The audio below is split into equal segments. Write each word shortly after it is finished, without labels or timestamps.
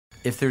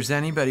if there's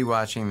anybody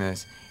watching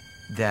this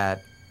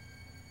that,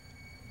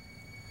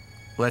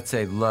 let's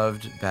say,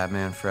 loved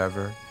Batman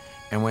Forever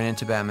and went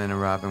into Batman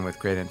and Robin with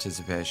great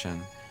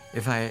anticipation,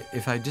 if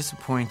I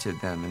disappointed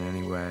them in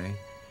any way,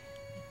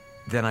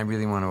 then I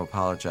really want to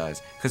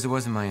apologize, because it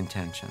wasn't my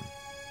intention.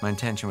 My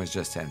intention was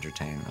just to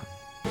entertain them.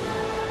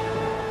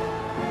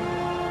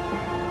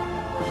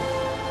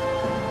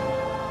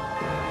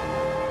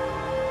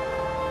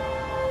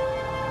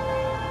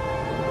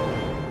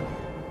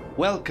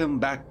 Welcome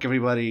back,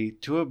 everybody,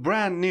 to a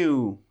brand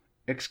new,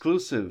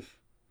 exclusive,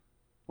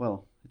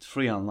 well, it's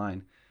free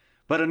online,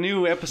 but a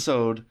new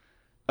episode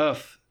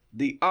of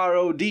the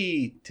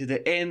R.O.D. to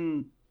the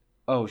N...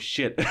 Oh,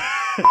 shit.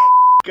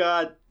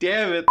 God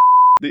damn it.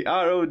 The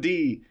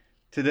R.O.D.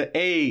 to the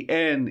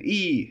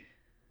A.N.E.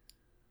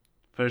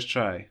 First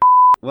try.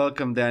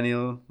 Welcome,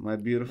 Daniel, my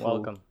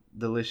beautiful,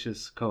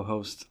 delicious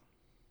co-host.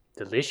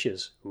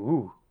 Delicious?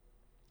 Ooh,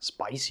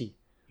 spicy.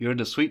 You're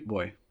the sweet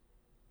boy.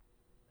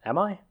 Am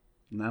I?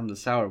 And I'm the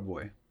sour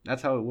boy.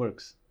 That's how it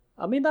works.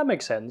 I mean, that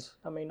makes sense.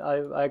 I mean,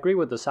 I agree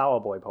with the sour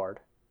boy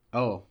part.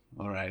 Oh,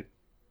 alright.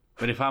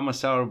 But if I'm a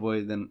sour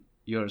boy, then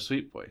you're a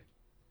sweet boy.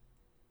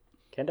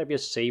 Can't I be a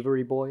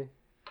savory boy?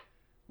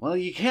 Well,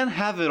 you can't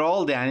have it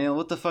all, Daniel.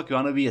 What the fuck? You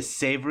want to be a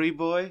savory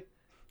boy?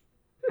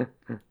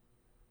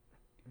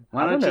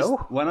 Why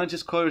not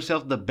just call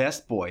yourself the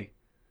best boy?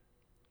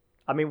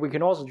 I mean, we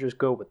can also just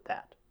go with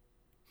that.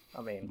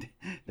 I mean...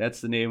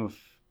 That's the name of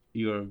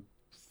your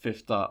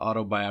fifth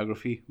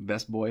autobiography,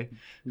 Best Boy.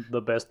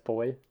 The Best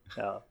Boy,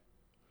 yeah.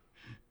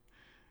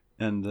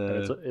 And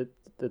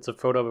it's a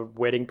photo of a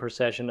wedding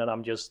procession, and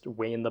I'm just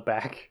way in the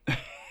back.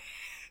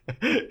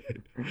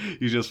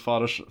 You just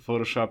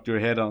photoshopped your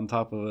head on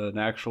top of an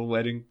actual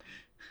wedding.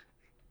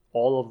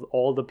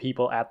 All the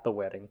people at the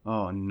wedding.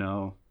 Oh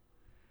no!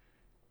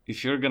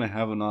 If you're gonna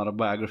have an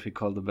autobiography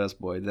called The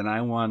Best Boy, then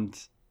I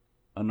want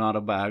an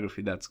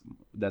autobiography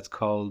that's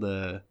called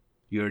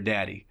Your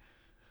Daddy.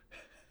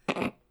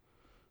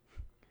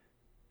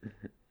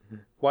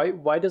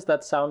 Why does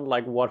that sound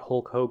like what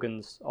Hulk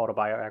Hogan's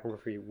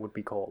autobiography would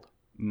be called?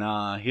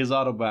 Nah, his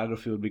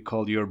autobiography would be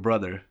called Your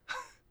Brother.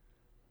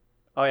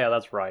 Oh yeah,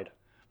 that's right.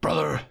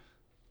 Brother.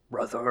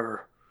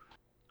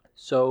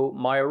 So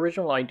my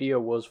original idea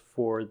was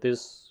for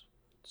this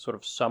sort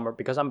of summer,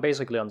 because I'm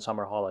basically on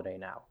summer holiday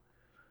now,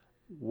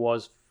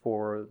 was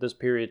for this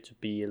period to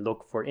be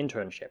look for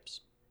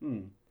internships.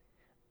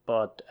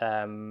 But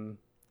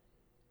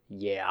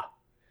yeah.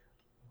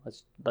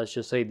 Let's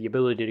just say the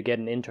ability to get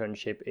an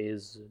internship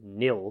is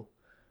nil,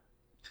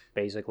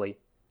 basically,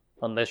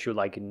 unless you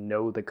like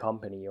know the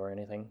company or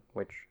anything,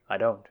 which I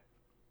don't.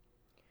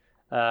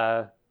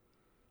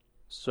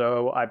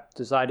 So I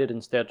decided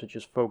instead to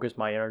just focus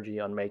my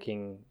energy on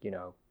making,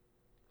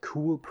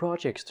 cool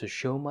projects to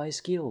show my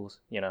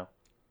skills. I don't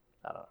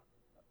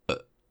know.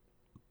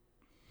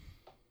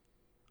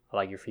 I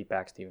like your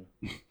feedback, Steven.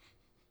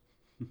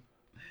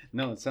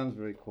 No, it sounds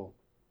very cool.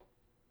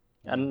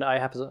 And I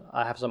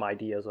have some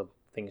ideas of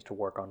things to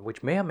work on,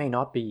 which may or may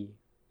not be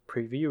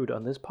previewed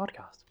on this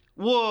podcast.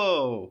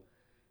 Whoa!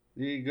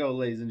 There you go,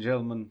 ladies and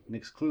gentlemen. An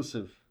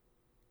exclusive.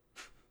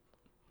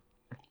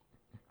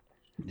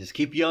 Just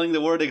keep yelling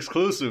the word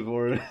exclusive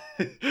or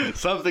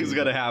something's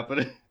going to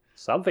happen.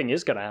 Something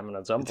is going to happen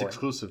at some point. It's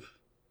exclusive.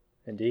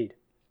 Indeed.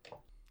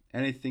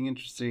 Anything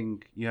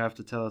interesting you have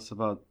to tell us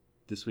about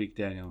this week,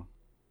 Daniel?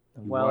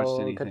 Have you Well,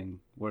 watched anything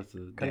worth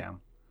a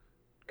damn?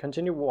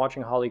 Continue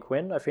watching Harley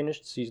Quinn. I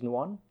finished season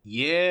 1.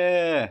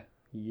 Yeah.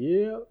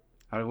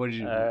 What did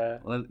you?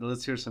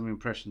 Let's hear some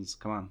impressions.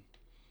 Come on.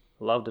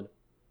 Loved it.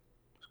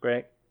 It's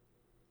great.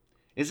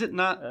 Is it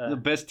not the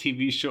best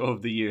TV show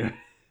of the year?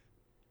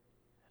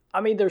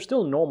 I mean, they're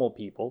still normal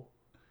people,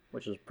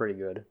 which is pretty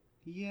good.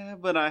 Yeah,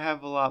 but I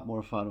have a lot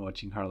more fun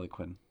watching Harley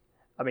Quinn.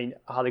 I mean,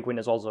 Harley Quinn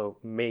is also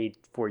made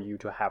for you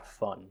to have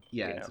fun.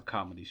 Yeah, it's a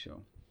comedy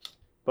show.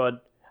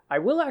 But I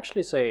will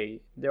actually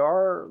say there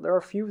are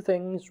a few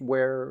things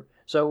where...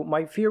 So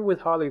my fear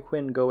with Harley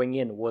Quinn going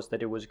in was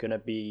that it was going to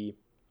be,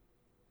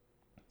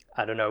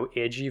 I don't know,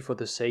 edgy for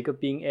the sake of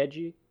being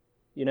edgy,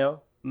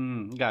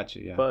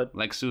 Gotcha, yeah. But,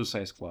 like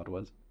Suicide Squad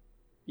was.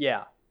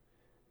 Yeah.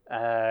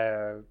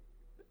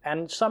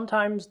 And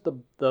sometimes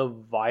the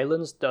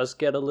violence does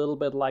get a little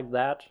bit like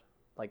that.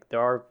 Like there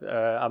are...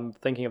 I'm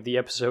thinking of the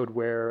episode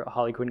where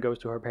Harley Quinn goes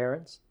to her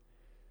parents.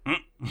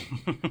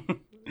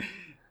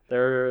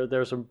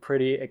 There's some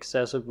pretty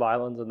excessive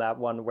violence in that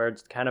one where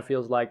it kind of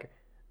feels like,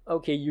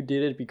 okay, you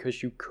did it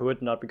because you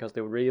could, not because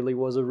there really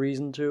was a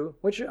reason to.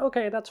 Which,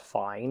 okay, that's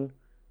fine.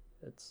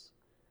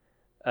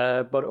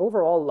 But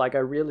overall, like, I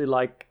really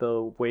like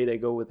the way they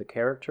go with the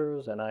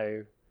characters, and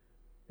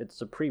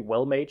it's a pretty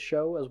well-made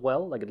show as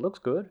well. Like, it looks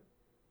good.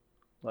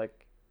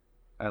 Like,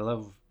 I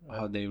love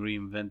how they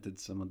reinvented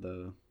some of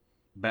the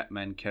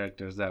Batman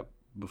characters that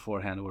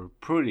beforehand were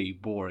pretty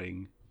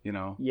boring,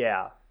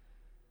 Yeah.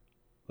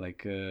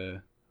 Like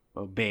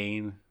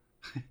Bane.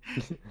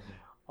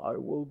 I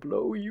will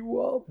blow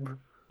you up.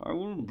 I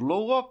will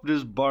blow up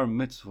this bar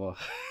mitzvah.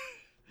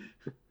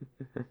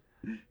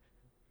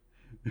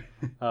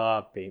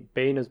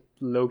 Bane is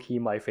low key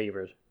my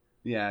favorite.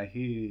 Yeah,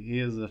 he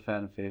is a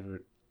fan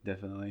favorite,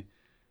 definitely.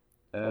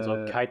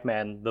 Also, Kite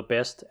Man, the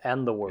best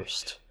and the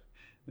worst.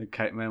 The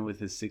Kite Man with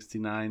his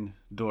 69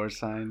 door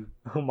sign.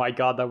 Oh my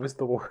god, that was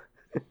the worst.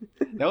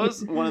 That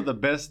was one of the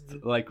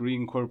best like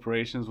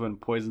reincorporations when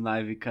Poison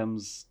Ivy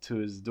comes to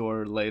his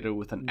door later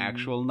with an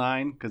actual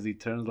 9 because he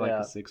turns like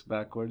a 6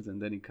 backwards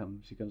and then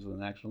she comes with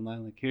an actual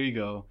 9. Like, here you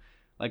go.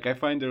 Like, I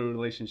find their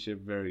relationship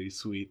very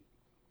sweet.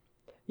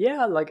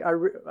 Yeah, like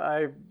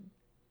I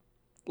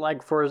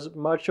like, for as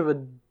much of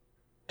a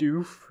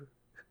doof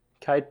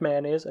Kite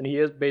Man is, and he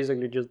is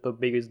basically just the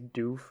biggest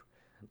doof.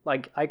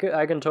 Like, I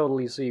can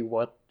totally see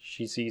what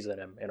she sees in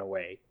him in a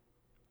way.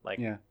 Like,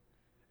 yeah.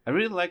 I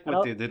really like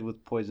what they did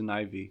with Poison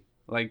Ivy.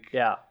 Like,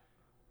 yeah,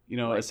 you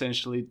know,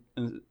 essentially,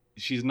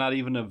 she's not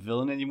even a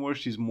villain anymore.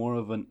 She's more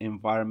of an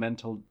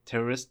environmental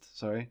terrorist.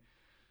 Sorry,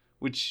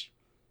 which,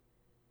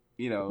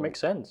 you know, makes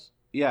sense.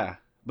 Yeah,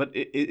 but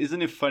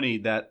isn't it funny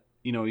that,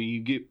 you know, you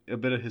give a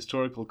bit of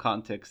historical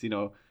context. You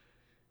know,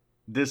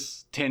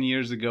 this 10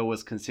 years ago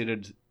was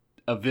considered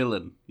a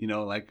villain. You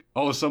know, like,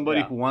 oh,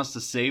 somebody who wants to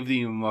save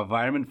the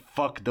environment.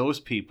 Fuck those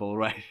people,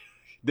 right?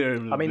 There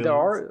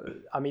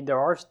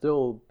are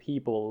still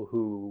people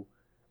who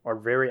are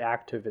very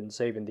active in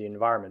saving the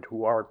environment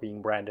who are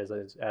being branded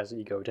as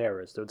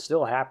eco-terrorists. So it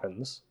still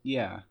happens.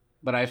 Yeah,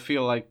 but I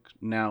feel like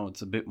now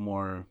it's a bit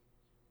more,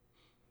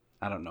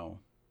 I don't know.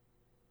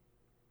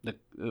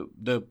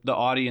 The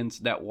audience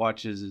that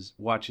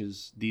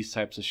watches these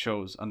types of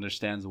shows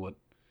understands what,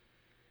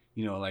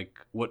 you know, like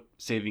what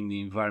saving the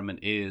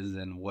environment is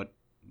and what,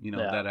 you know,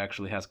 that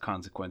actually has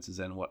consequences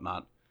and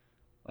whatnot.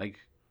 Like,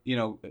 you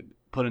know,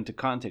 put into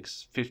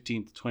context,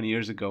 15 to 20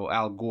 years ago,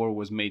 Al Gore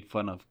was made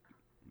fun of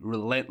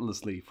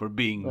relentlessly for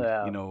being,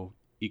 you know,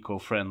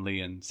 eco-friendly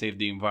and save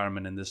the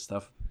environment and this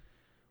stuff.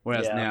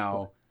 Whereas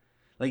now,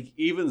 like,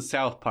 even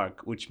South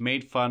Park, which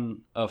made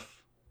fun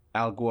of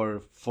Al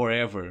Gore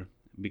forever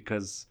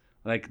because,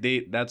 like,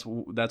 that's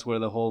where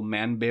the whole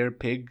man bear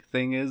pig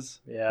thing is,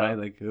 right?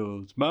 Like,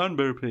 oh, it's man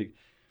bear pig.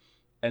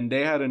 And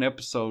they had an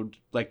episode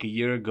like a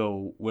year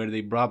ago where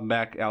they brought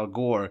back Al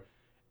Gore,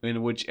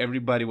 in which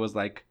everybody was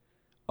like,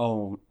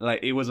 oh,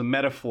 like, it was a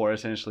metaphor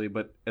essentially,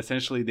 but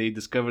essentially they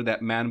discovered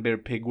that man bear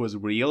pig was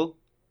real,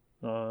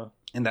 and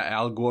that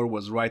Al Gore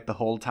was right the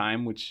whole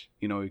time, which,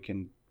 you know, you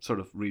can sort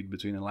of read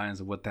between the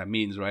lines of what that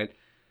means, right?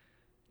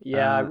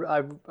 Yeah,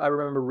 I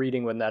remember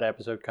reading when that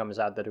episode comes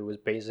out that it was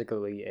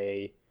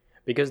basically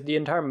because the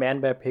entire man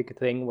bear pig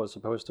thing was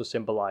supposed to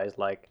symbolize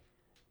like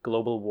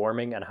global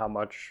warming and how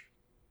much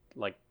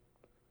like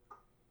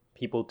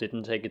people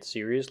didn't take it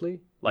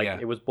seriously. Like,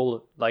 it was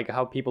like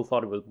how people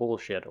thought it was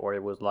bullshit, or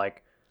it was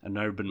like an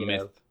urban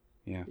myth.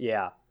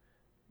 Yeah.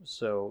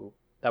 So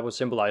that was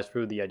symbolized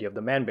through the idea of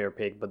the man bear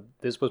pig, but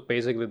this was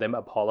basically them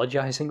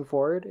apologizing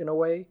for it in a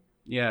way.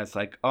 Yeah, it's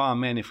like, oh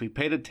man, if we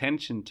paid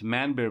attention to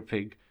man bear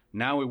pig,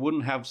 now we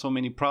wouldn't have so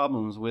many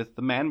problems with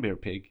the man bear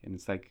pig. And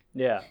it's like,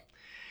 yeah.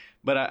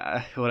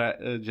 But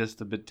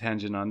just a bit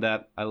tangent on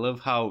that. I love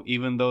how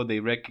even though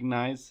they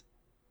recognize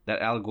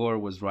that Al Gore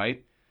was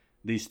right,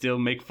 they still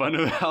make fun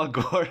of Al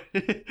Gore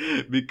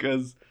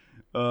because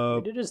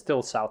it is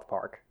still South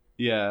Park.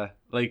 Yeah,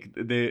 like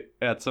they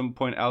at some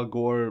point Al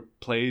Gore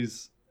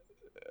plays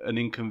an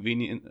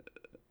inconvenient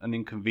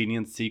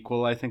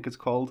sequel, I think it's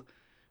called,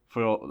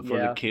 for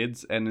the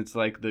kids, and it's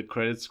like the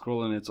credits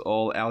scroll and it's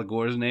all Al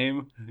Gore's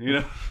name,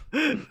 you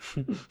know.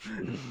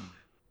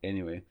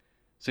 Anyway,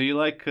 so you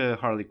like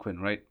Harley Quinn,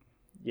 right?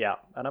 Yeah,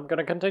 and I'm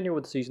gonna continue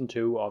with season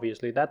 2.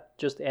 Obviously, that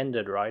just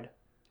ended, right?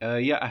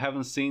 Yeah, I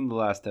haven't seen the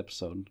last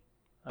episode,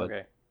 but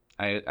okay.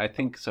 I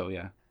think so.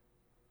 Yeah.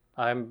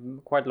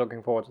 I'm quite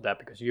looking forward to that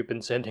because you've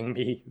been sending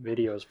me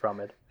videos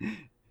from it.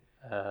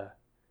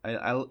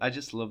 I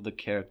just love the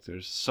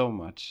characters so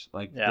much.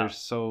 Like, they're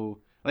so,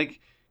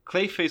 like,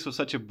 Clayface was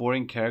such a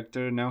boring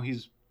character. Now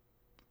he's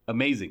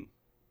amazing.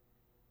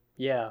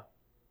 Yeah.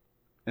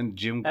 And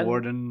Jim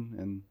Gordon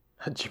and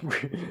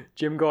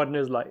Jim Gordon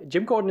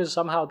is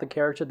somehow the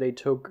character they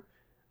took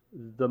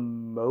the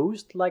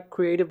most like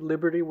creative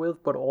liberty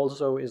with, but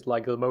also is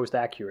like the most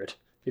accurate.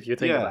 If you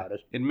think about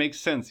it. It makes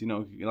sense, you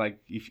know, like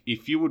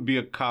if you would be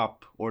a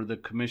cop or the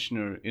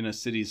commissioner in a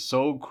city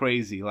so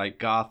crazy like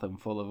Gotham,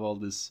 full of all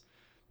this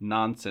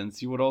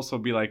nonsense, you would also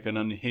be like an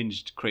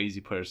unhinged crazy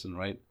person,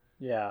 right?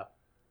 Yeah.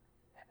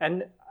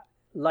 And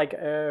like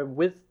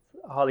with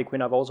Harley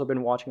Quinn, I've also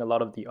been watching a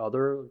lot of the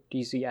other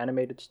DC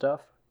animated stuff.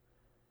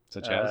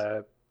 Such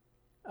as?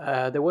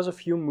 There was a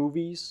few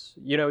movies.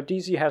 You know,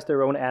 DC has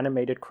their own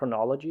animated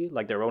chronology,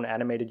 like their own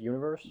animated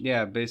universe.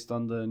 Yeah, based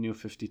on the New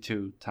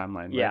 52 timeline,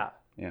 right? Yeah.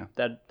 Yeah.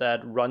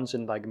 That runs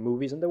in like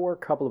movies, and there were a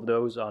couple of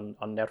those on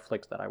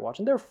Netflix that I watched,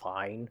 and they're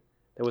fine.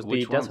 There was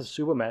the Death of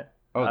Superman.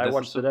 Oh, Death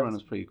of Superman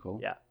is pretty cool.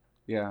 Yeah.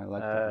 Yeah, I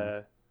like that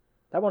one.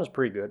 That one is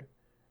pretty good.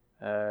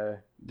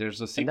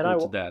 There's a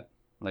sequel to that,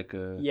 like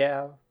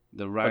The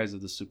Rise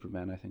of the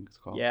Superman, I think it's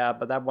called. Yeah,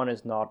 but that one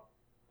is not.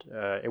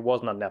 It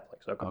wasn't on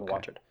Netflix, so I couldn't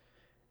watch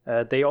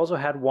it. They also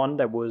had one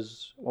that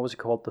was, what was it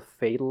called? The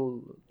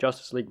Fatal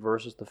Justice League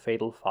versus the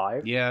Fatal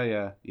Five.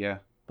 Yeah.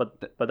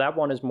 but that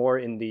one is more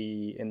in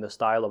the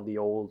style of the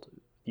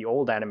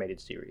old animated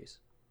series.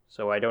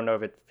 So I don't know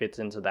if it fits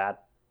into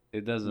that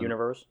It doesn't.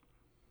 universe.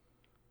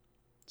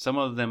 Some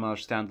of them are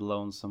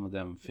standalone. Some of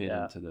them fit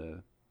Yeah. into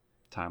the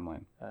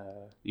timeline.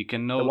 You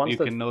ones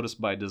that- can notice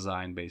by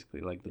design,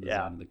 basically, like the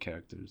design of the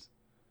characters.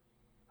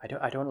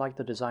 I don't like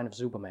the design of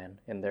Superman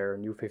in their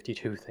New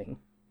 52 thing.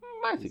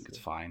 I think it's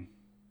fine.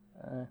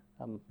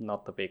 I'm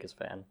not the biggest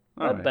fan.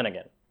 All But right. then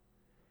again.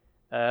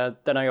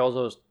 Then I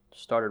also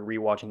started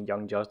rewatching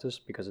Young Justice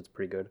because it's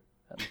pretty good.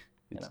 And,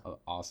 It's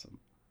awesome.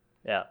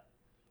 yeah.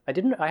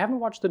 I haven't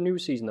watched the new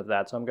season of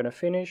that, so I'm gonna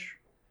finish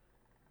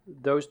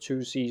those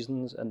 2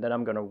 seasons and then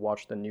I'm gonna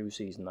watch the new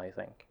season, I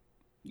think.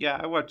 Yeah,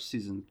 I watched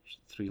season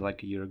 3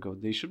 like a year ago.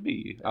 They should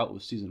be out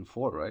with season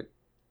 4, right?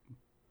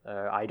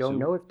 I don't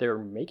know if they're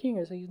making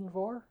a season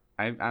 4.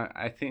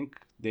 I think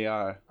they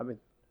are. I mean,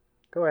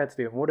 go ahead,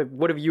 Steve. What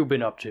have you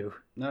been up to?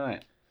 All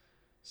right.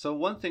 So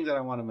one thing that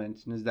I want to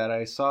mention is that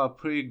I saw a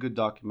pretty good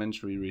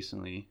documentary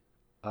recently.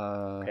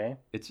 Okay.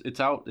 It's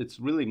out. It's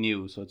really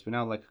new, so it's been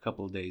out like a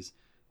couple of days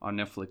on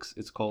Netflix.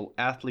 It's called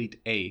Athlete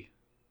A.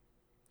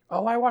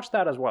 Oh, I watched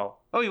that as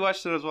well. Oh, you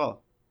watched it as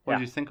well. What Yeah.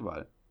 did you think about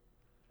it?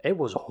 It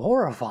was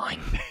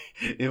horrifying.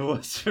 It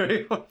was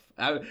very.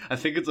 I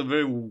think it's a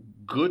very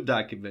good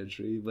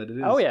documentary, but it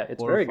is. Oh, yeah,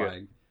 it's very good.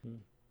 horrifying.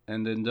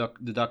 And in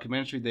the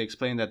documentary, they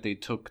explained that they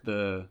took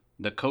the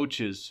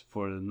coaches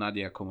for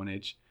Nadia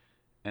Comaneci,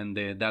 and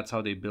that's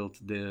how they built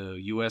the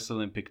U.S.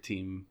 Olympic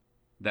team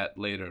that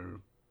later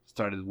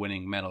started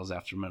winning medals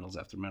after medals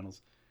after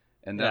medals,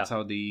 and that's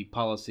how the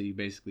policy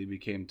basically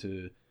became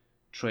to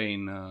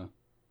train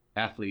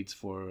athletes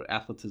for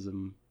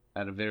athleticism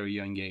at a very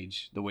young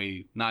age, the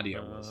way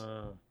Nadia was.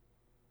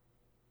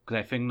 Because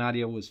I think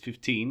Nadia was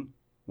 15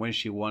 when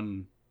she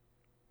won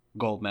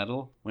gold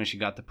medal, when she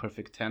got the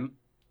perfect 10.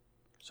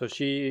 So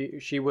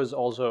she was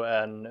also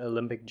an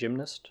Olympic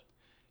gymnast?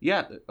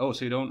 Yeah. Oh,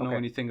 so you don't know Okay.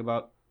 anything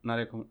about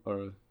Nadia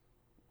or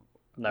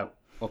No.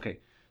 okay.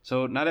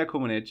 So Nadia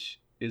Comaneci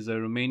is a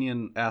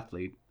Romanian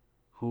athlete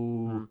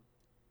who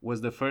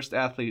was the first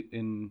athlete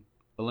in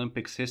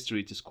Olympics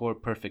history to score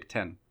perfect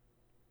 10.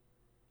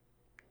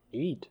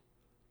 Neat.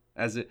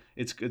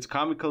 It's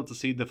comical to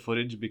see the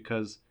footage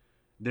because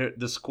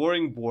the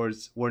scoring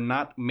boards were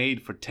not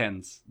made for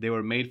 10s. They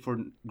were made for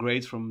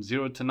grades from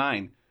 0 to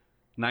 9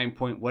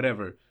 point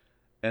whatever.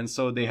 And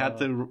so they had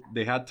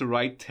to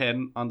write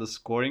 10 on the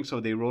scoring, so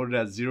they wrote it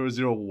as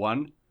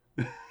 001.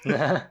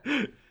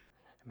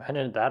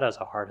 Imagine that as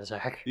a heart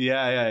attack.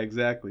 Yeah,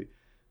 exactly.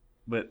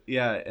 But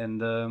yeah,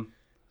 and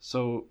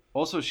so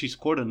also she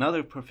scored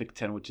another perfect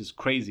 10, which is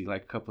crazy,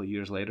 like a couple of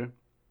years later.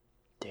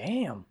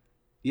 Damn.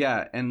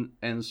 Yeah,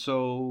 and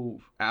so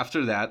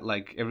after that,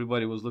 like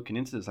everybody was looking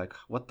into this, like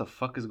what the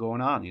fuck is going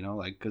on, you know,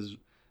 like because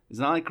it's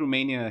not like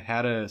Romania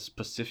had a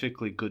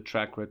specifically good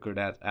track record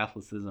at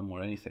athleticism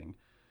or anything.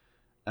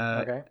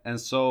 Okay.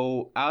 And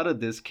so out of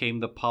this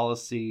came the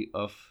policy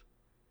of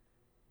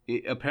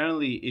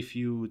apparently if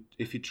you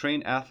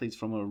train athletes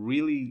from a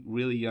really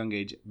really young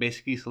age,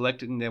 basically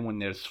selecting them when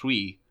they're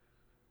 3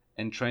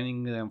 and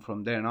training them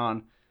from then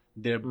on,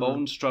 their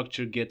bone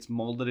structure gets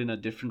molded in a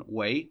different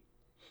way.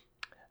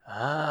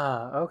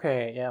 Ah,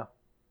 okay, yeah.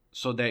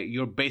 So that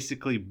you're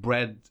basically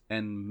bred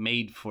and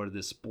made for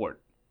this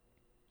sport,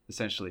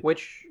 essentially.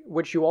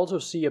 Which you also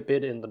see a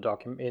bit in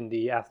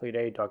the Athlete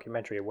A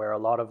documentary, where a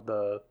lot of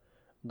the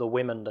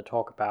women that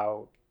talk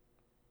about.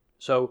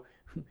 So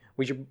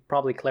we should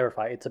probably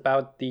clarify. It's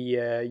about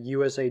the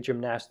USA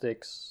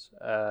Gymnastics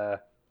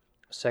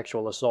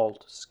sexual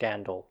assault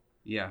scandal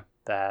Yeah.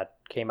 that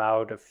came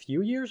out a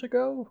few years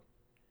ago.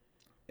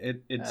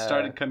 It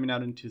started coming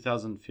out in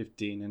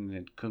 2015 and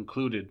it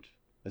concluded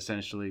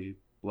essentially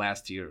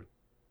last year.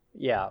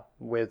 Yeah,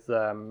 with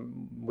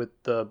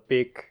the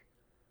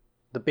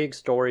big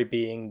story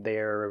being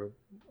their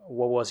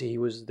what was he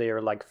was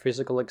their like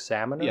physical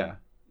examiner. Yeah,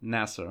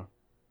 Nasser,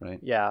 right?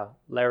 Yeah,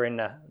 Larry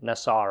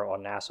Nassar or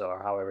Nasser,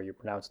 or however you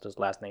pronounce his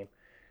last name,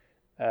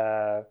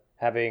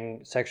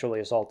 having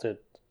sexually assaulted.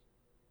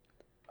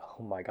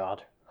 Oh my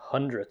God,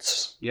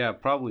 hundreds. Yeah,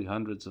 probably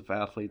hundreds of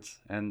athletes,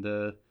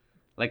 and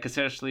like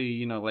essentially,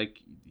 you know, like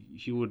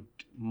he would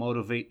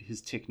motivate his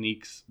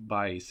techniques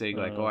by saying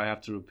like, "Oh, I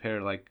have to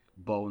repair like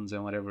bones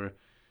and whatever,"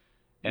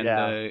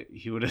 and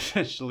he would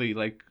essentially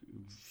like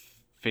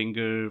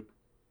finger,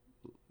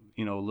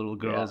 you know, little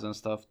girls and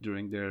stuff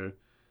during their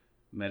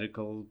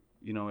medical,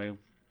 you know,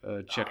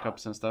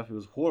 checkups and stuff. It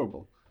was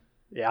horrible.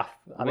 Yeah,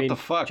 I What mean, the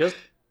fuck?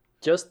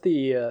 Just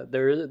the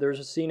there's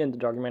a scene in the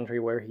documentary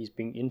where he's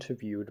being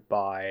interviewed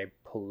by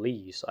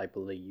police, I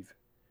believe.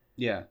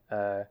 Yeah.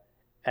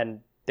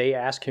 And they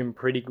ask him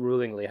pretty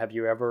gruelingly, "Have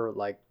you ever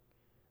like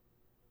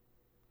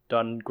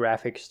done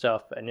graphic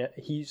stuff?" And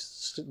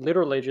he's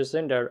literally just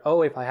in there.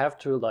 "Oh, if I have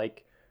to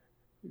like,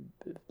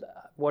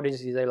 what does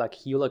he say? Like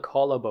heal a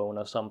collarbone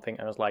or something?"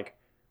 And I was like,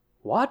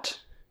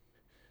 "What?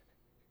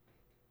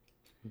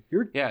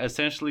 Yeah,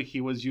 essentially he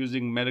was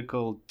using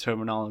medical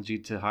terminology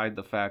to hide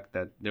the fact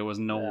that there was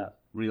no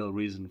real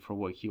reason for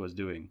what he was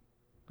doing.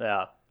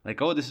 Yeah.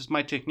 Like, oh, this is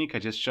my technique. I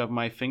just shove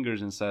my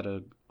fingers inside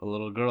a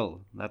little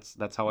girl.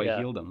 That's how I Yeah.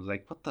 heal them. It's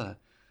like, what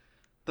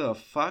the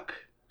fuck,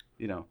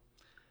 you know.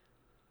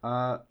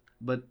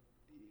 But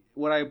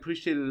what I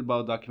appreciated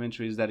about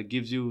documentary is that it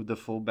gives you the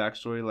full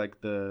backstory,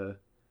 like the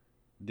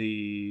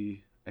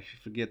I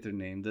forget their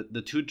name,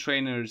 the two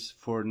trainers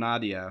for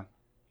Nadia.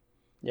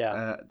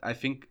 Yeah. I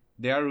think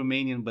they are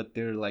Romanian, but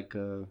they're like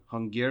a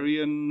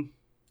Hungarian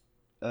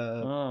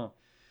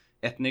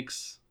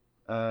ethnics,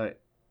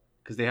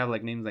 because they have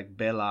like names like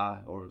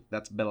Bella, or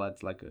that's Bella.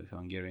 It's like a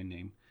Hungarian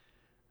name.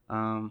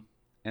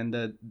 And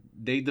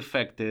they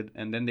defected,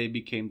 and then they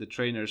became the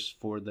trainers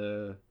for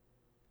the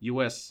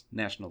U.S.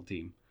 national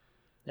team.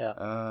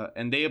 Yeah.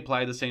 And they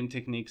apply the same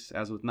techniques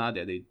as with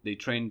Nadia. They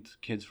trained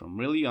kids from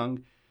really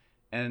young,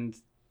 and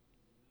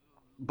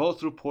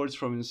both reports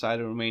from inside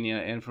of Romania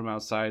and from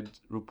outside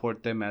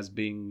report them as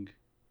being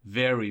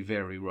very,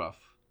 very rough.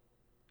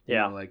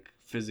 Yeah. You know, like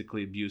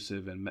physically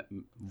abusive and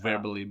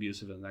verbally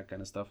abusive and that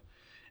kind of stuff.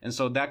 And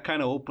so that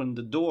kind of opened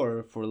the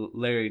door for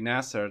Larry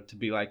Nassar to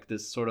be like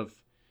this sort of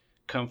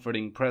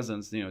comforting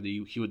presence. You know,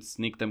 he would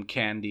sneak them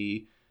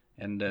candy,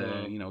 and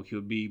you know, he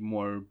would be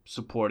more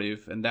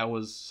supportive, and that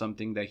was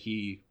something that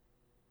he,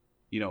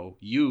 you know,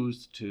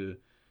 used to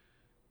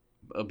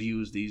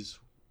abuse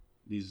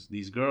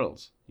these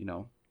girls, you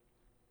know.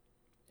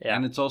 Yeah.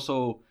 And it's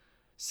also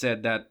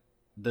said that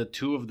the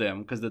two of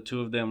them, because the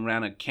two of them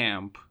ran a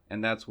camp,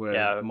 and that's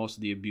where most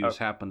of the abuse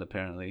happened,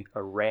 apparently.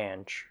 A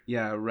ranch.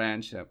 Yeah, a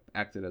ranch that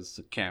acted as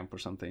a camp or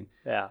something.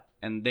 Yeah.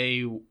 And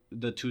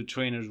the two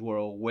trainers were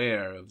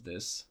aware of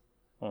this,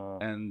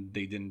 and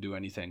they didn't do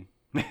anything.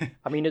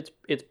 I mean,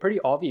 it's pretty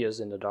obvious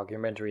in the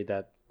documentary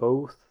that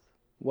both,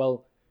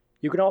 well,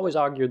 you can always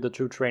argue the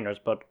two trainers,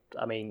 but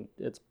I mean,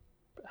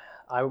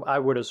 I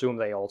would assume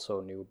they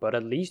also knew, but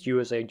at least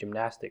USA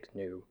Gymnastics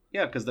knew.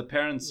 Yeah, because the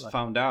parents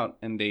found out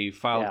and they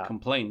filed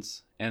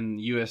complaints, and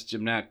US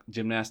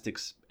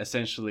Gymnastics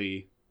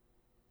essentially,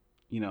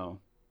 you know,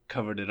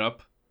 covered it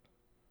up.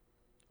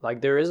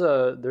 Like there's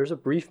a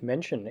brief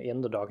mention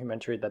in the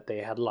documentary that they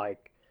had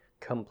like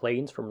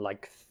complaints from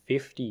like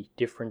 50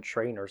 different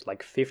trainers,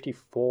 like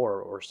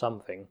 54 or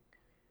something.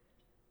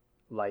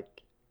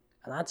 Like,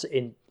 and that's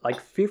in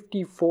like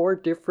 54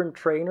 different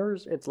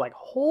trainers. It's like,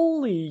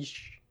 holy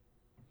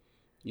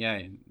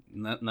Yeah,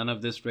 none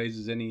of this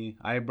raises any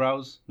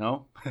eyebrows,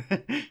 no?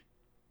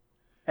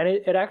 And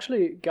it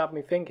actually got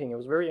me thinking. It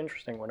was very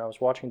interesting when I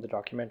was watching the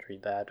documentary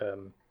that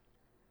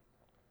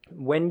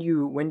when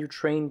you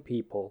train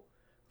people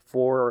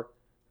for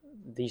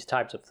these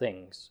types of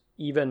things,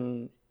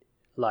 even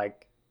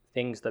like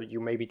things that you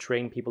maybe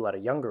train people at a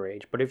younger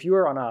age, but if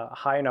you're on a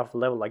high enough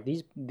level, like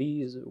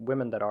these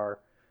women that are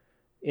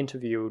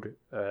interviewed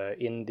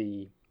in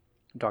the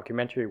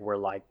documentary were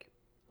like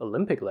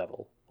Olympic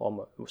level.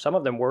 Some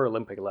of them were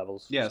Olympic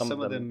levels. Yeah,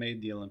 some of them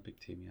made the Olympic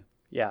team, yeah.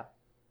 Yeah,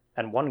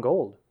 and won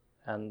gold.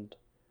 And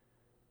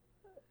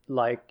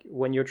like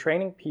when you're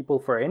training people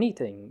for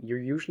anything, you're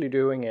usually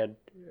doing it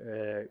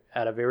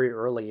at a very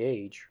early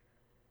age.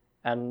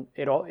 And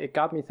it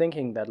got me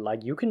thinking that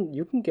like you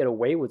can get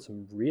away with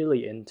some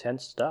really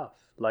intense stuff,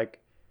 like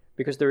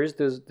because there is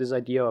this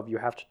idea of you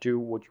have to do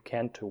what you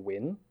can to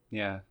win.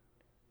 Yeah.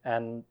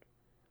 And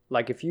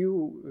like if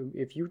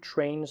you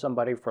train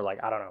somebody for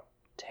like, I don't know,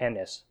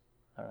 tennis,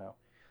 I don't know,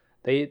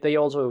 they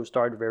also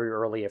start very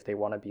early if they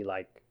want to be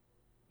like,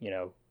 you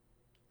know,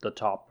 the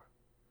top.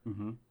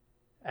 Mm-hmm.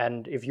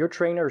 And if your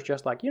trainer is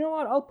just like, you know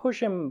what, I'll push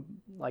him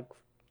like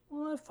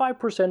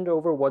 5%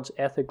 over what's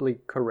ethically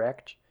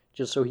correct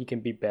just so he can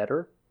be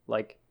better,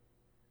 like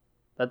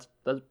that's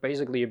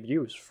basically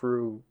abuse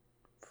through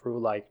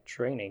like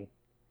training.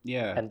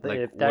 Yeah, and like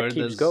if that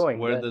keeps going,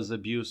 where then, does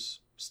abuse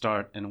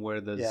start, and where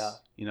does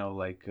you know,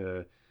 like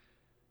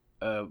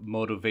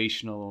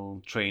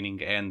motivational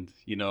training end?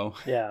 You know.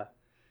 Yeah.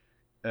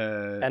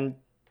 And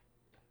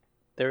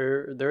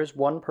there's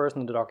one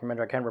person in the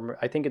documentary, I can't remember,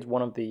 I think it's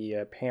one of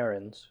the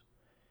parents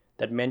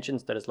that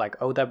mentions that it's like,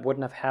 oh, that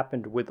wouldn't have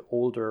happened with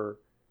older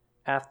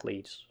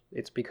athletes.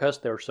 It's because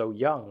they're so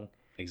young.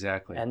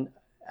 Exactly. And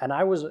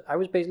I was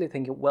basically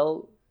thinking,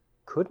 well,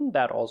 couldn't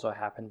that also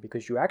happen?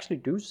 Because you actually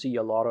do see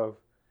a lot of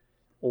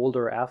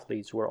older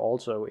athletes who are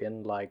also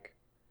in like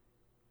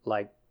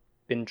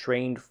been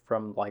trained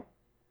from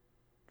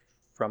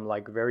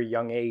very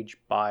young age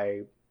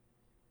by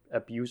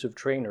abusive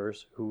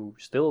trainers who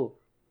still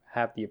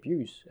have the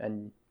abuse.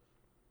 And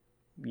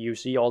you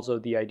see also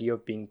the idea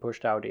of being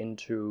pushed out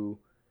into,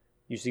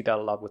 you see that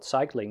a lot with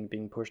cycling,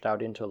 being pushed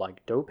out into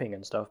like doping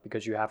and stuff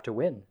because you have to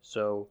win.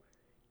 So,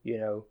 you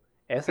know,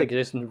 ethics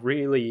isn't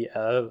really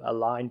a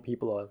line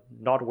people are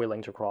not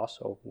willing to cross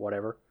or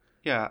whatever.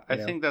 Yeah, I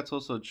think that's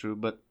also true.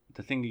 But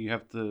the thing you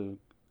have to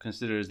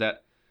consider is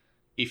that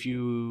if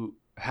you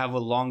have a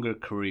longer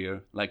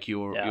career, like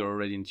you're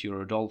already into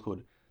your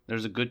adulthood,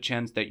 there's a good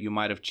chance that you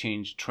might have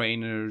changed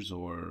trainers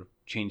or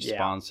changed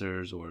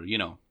sponsors or, you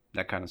know,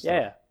 that kind of stuff.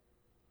 Yeah.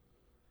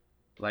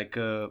 Like,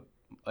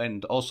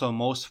 and also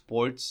most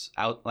sports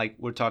like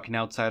we're talking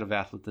outside of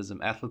athleticism,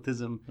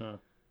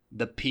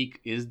 the peak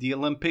is the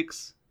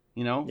Olympics.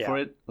 you know, Yeah. for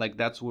it. Like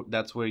that's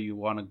where you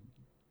want to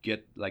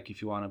get, like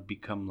if you want to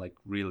become like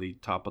really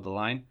top of the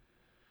line.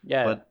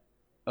 Yeah. But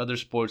other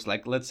sports,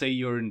 like let's say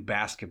you're in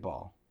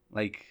basketball,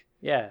 like,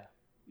 yeah.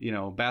 you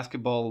know,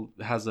 basketball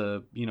has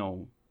a, you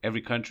know,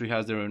 every country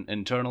has their own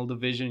internal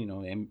division, you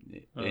know,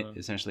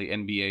 essentially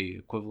NBA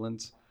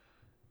equivalents.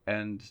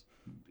 And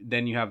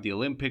then you have the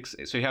Olympics.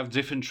 So you have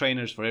different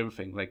trainers for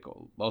everything. Like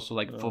also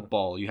like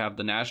football, you have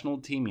the national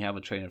team, you have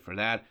a trainer for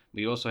that.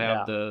 But you also have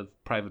Yeah. the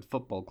private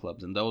football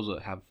clubs, and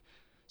those have.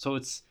 So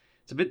it's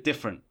a bit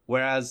different.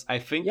 Whereas I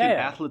think in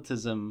Yeah.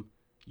 athleticism,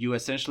 you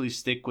essentially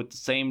stick with the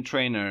same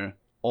trainer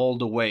all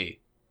the way.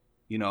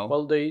 You know.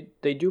 Well,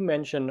 they do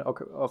mention,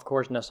 of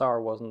course,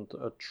 Nassar wasn't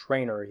a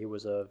trainer; he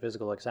was a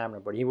physical examiner,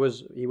 but he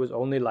was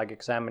only like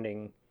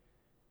examining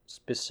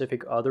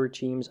specific other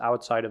teams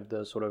outside of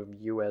the sort of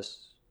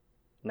U.S.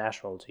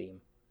 national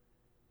team,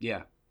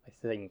 yeah. I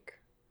think.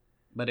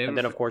 But And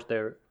then of course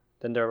there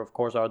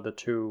are the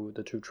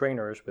two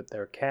trainers with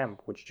their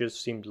camp, which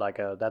just seemed like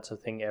that's a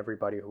thing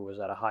everybody who was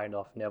at a high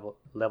enough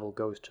level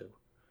goes to.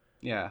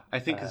 yeah, I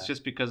think it's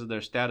just because of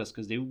their status,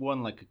 because they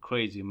won like a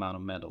crazy amount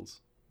of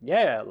medals.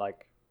 Yeah,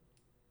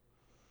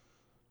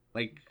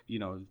 Like, you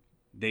know,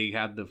 they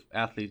had the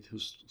athlete who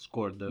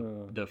scored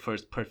the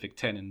first perfect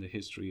 10 in the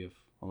history of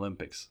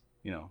Olympics,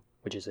 you know.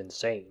 which is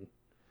insane.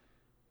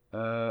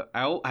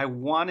 I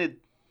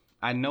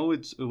know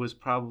it was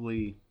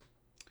probably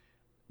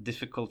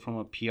difficult from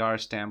a PR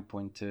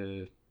standpoint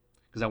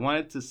because I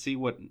wanted to see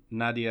what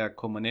Nadia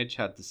Comaneci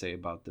had to say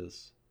about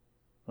this,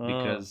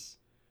 because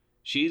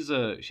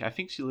I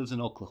think she lives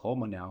in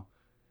Oklahoma now.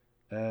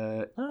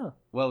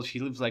 Well, she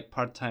lives like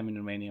part-time in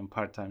Romania and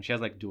part-time. She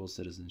has like dual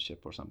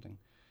citizenship or something.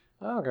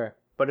 Okay.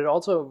 But it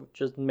also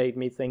just made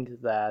me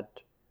think that,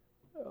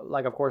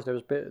 like, of course,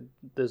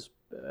 this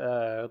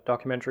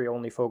documentary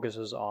only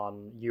focuses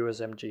on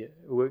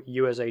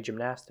USA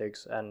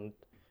gymnastics and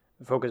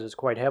focuses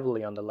quite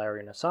heavily on the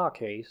Larry Nassar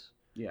case.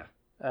 Yeah.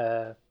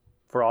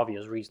 For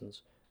obvious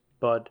reasons.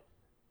 But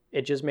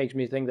it just makes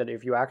me think that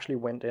if you actually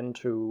went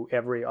into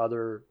every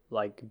other,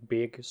 like,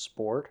 big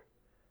sport,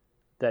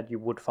 that you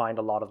would find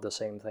a lot of the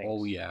same things.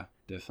 Oh, yeah,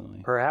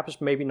 definitely. Perhaps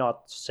maybe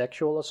not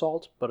sexual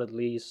assault, but at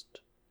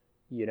least,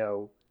 you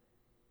know,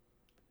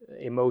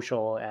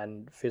 emotional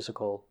and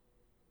physical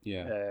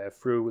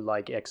through,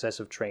 like,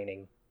 excessive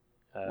training.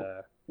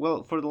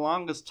 Well, for the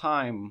longest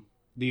time,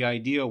 the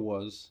idea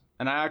was,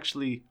 and I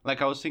actually,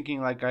 like, I was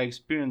thinking, like, I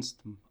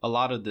experienced a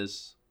lot of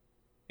this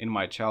in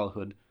my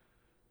childhood,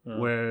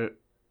 where,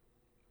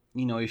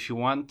 you know, if you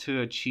want to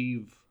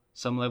achieve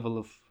some level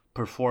of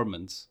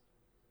performance,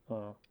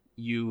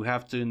 you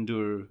have to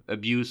endure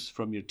abuse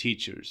from your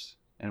teachers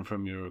and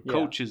from your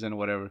coaches and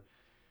whatever.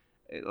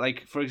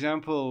 Like, for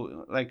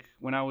example, like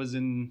when I was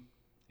in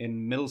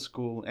middle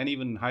school and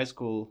even high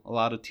school, a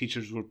lot of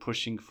teachers were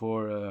pushing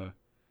for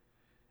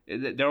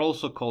they're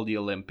also called the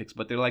Olympics,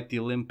 but they're like the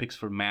Olympics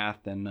for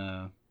math and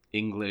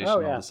English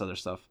and all this other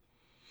stuff.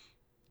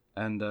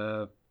 And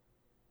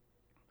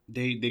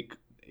they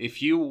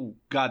if you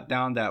got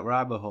down that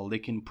rabbit hole, they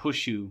can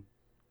push you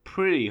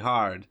pretty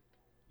hard,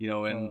 you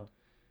know. And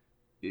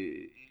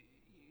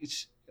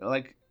it's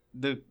like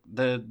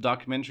the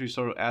documentary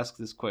sort of asks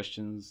these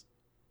questions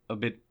a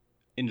bit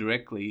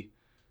indirectly,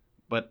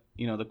 but,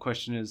 you know, the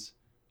question is,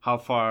 how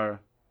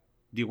far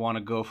do you want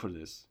to go for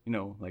this? You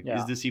know, like,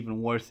 is this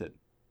even worth it?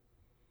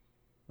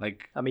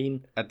 Like, I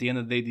mean, at the end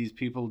of the day, these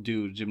people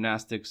do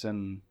gymnastics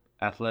and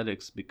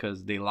athletics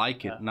because they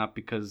like it, not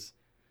because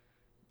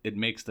it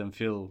makes them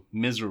feel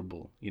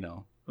miserable, you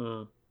know.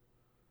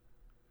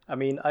 I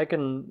mean, I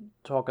can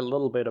talk a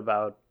little bit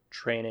about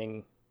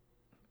training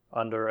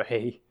under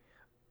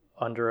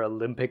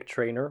Olympic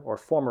trainer, or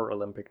former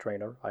Olympic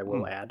trainer, I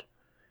will add,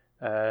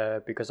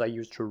 because I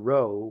used to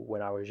row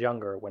when I was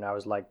younger, when I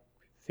was like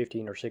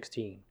 15 or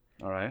 16.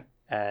 All right.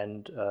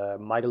 And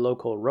my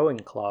local rowing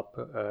club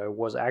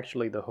was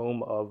actually the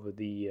home of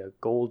the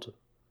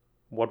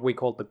what we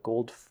call the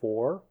Gold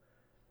Four,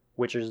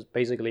 which is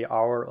basically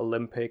our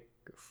Olympic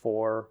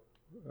four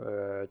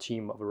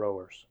team of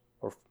rowers,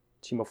 or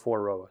team of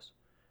four rowers.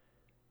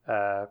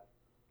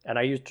 And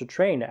I used to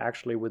train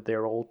actually with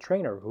their old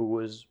trainer, who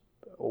was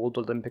old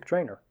Olympic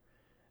trainer.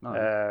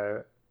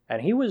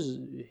 And he was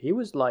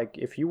like,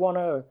 if you want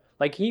to,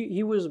 like,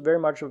 he was very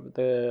much of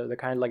the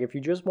kind, like, if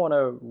you just want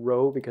to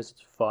row because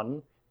it's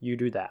fun, you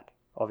do that,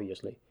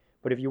 obviously.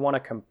 But if you want to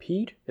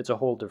compete, it's a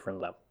whole different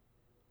level.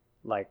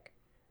 Like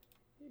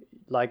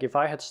if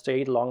I had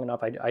stayed long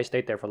enough, I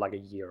stayed there for like a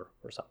year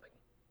or something.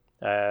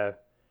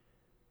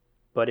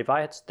 But if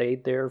I had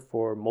stayed there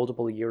for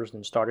multiple years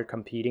and started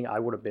competing, I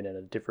would have been in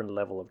a different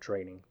level of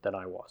training than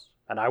I was.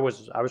 And I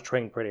was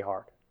training pretty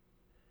hard.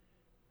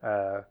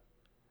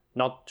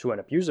 Not to an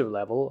abusive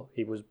level.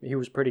 He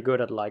was pretty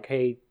good at, like,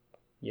 hey,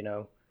 you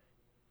know,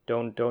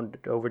 don't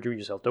overdo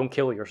yourself. Don't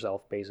kill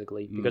yourself,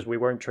 basically, because we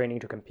weren't training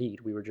to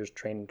compete. We were just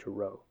training to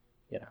row,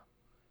 you know.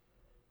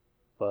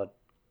 But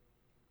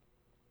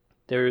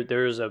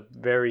there's a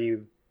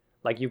very,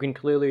 like, you can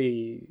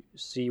clearly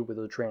see with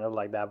a trainer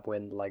like that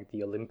when, like,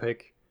 the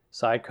Olympic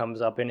side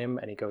comes up in him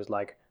and he goes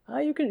like,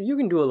 You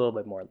can do a little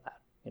bit more than that,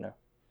 you know.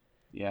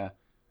 Yeah.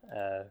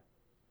 Uh,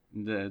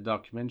 In the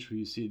documentary,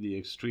 you see the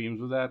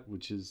extremes with that,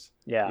 which is,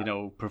 Yeah. you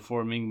know,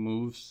 performing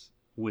moves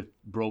with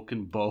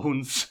broken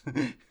bones.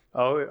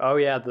 oh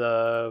yeah, It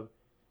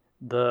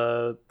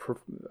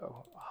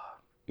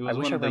I was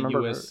wish one I of the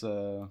remembered U.S.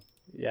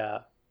 yeah,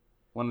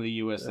 One of the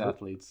U.S. Uh,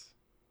 athletes.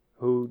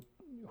 who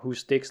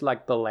sticks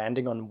like the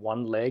landing on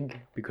one leg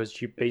because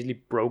she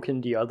basically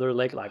broken the other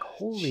leg. Like,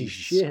 holy Jesus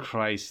shit.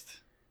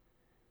 Christ.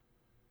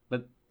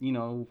 But, you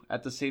know,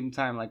 at the same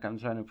time, like, I'm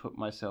trying to put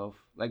myself,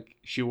 like,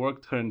 she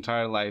worked her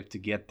entire life to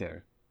get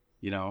there,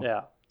 you know?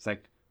 Yeah, It's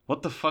like,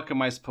 what the fuck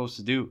am I supposed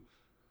to do?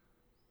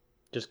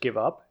 just give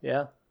up.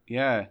 Yeah.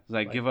 Yeah,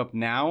 Like- give up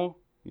now,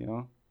 you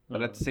know?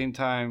 But at the same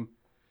time,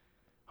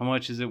 how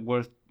much is it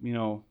worth, you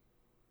know,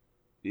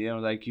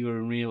 like you're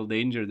in real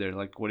danger there.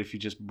 Like, what if you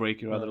just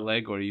break your other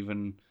leg, or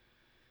even,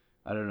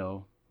 I don't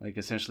know, like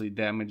essentially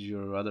damage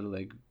your other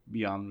leg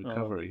beyond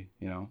recovery,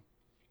 you know?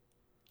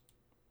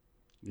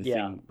 The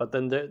Yeah, thing- but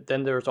then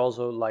there's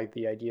also like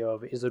the idea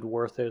of, is it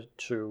worth it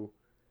to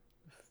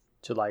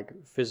like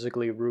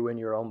physically ruin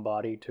your own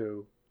body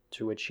to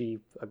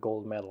achieve a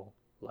gold medal?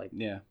 Like,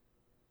 Yeah.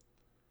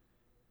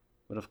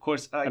 But of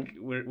course,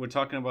 we're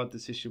talking about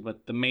this issue,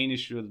 but the main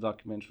issue of the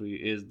documentary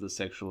is the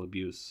sexual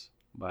abuse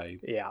by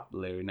yeah.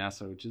 Larry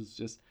Nassar, which is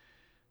just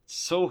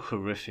so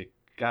horrific.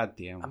 God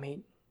damn. I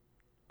mean,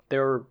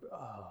 there.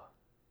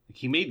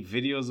 He made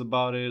videos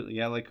about it. He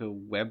had like a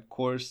web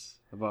course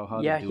about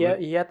how Yeah, to do it.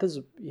 he had this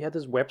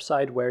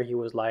website where he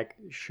was like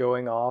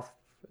showing off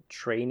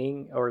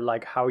training, or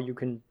like how you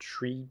can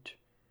treat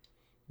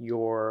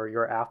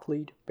your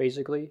athlete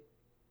basically,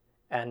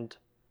 and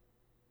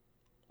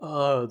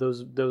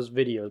those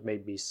videos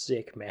made me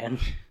sick, man.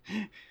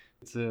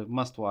 It's a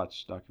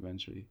must-watch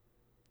documentary.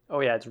 Oh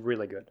yeah, it's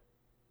really good.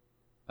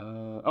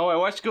 I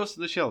watched Ghost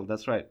in the Shell.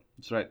 That's right.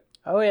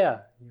 Oh yeah,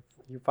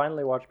 you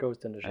finally watched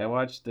Ghost in the I Shell.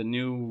 watched the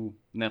new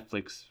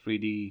Netflix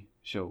 3D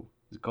show.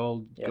 It's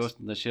called Ghost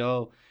in the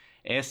Shell.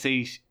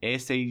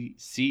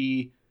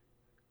 SAC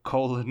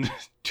colon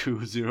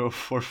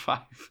 2045.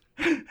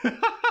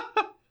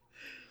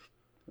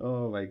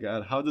 Oh my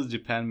god! How does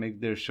Japan make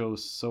their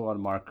shows so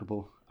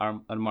unmarketable? I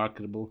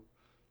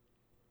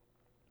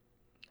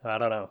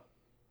don't know.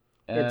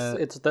 Uh,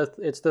 It's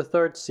the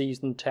third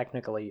season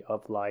technically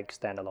of like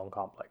Standalone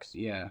Complex.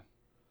 Yeah.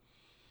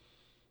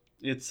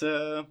 It's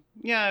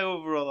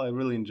overall I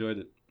really enjoyed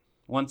it.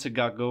 Once it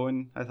got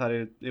going, I thought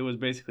it was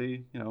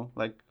basically, you know,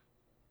 like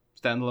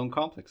Standalone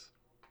Complex.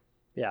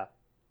 Yeah,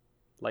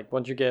 like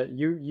once you get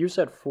you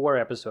said 4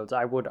 episodes.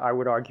 I would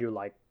argue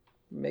like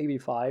maybe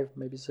 5,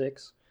 maybe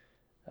 6.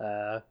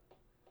 Well,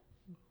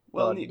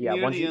 But,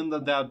 near once the you- end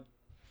of that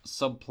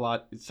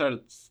subplot, it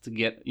started to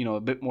get, you know,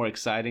 a bit more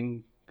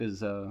exciting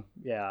because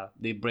Yeah,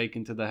 they break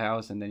into the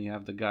house and then you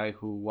have the guy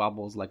who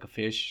wobbles like a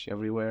fish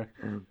everywhere.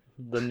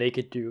 the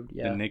naked dude.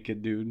 Yeah. The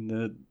naked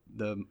dude,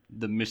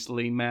 the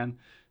Michelin man.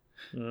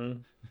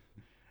 Mm.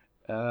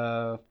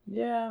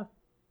 Yeah,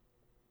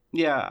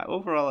 Yeah.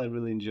 overall I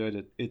really enjoyed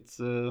it. It's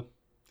the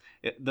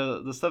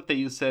stuff that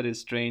you said is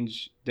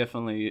strange.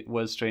 Definitely it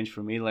was strange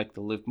for me. Like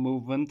the lip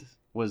movement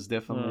was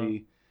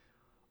definitely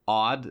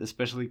odd,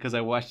 especially because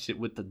I watched it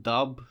with the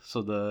dub,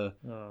 so the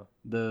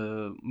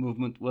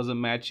movement wasn't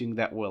matching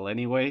that well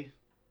anyway.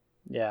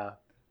 Yeah.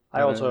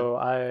 I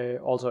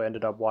also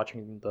ended up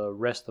watching the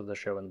rest of the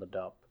show in the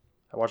dub.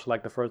 I watched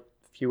like the first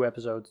few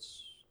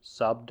episodes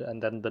subbed,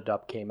 and then the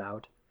dub came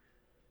out.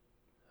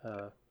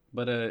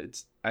 But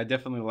I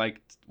definitely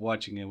liked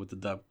watching it with the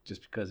dub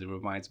just because it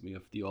reminds me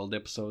of the old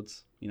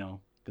episodes, you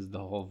know, because the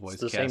whole voice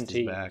the cast same is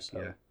team, back.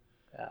 so,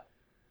 yeah.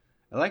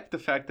 I like the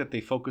fact that they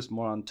focus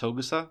more on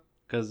Togusa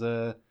because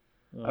I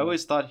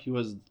always thought he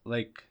was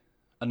like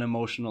an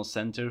emotional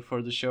center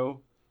for the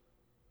show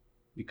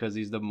because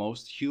he's the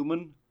most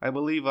human, I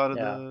believe, out of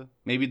the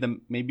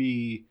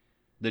maybe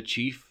the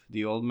chief,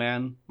 the old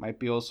man, might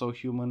be also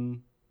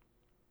human.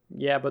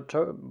 Yeah, but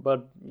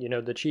you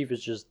know, the chief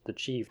is just the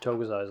chief.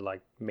 Togusa is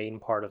like main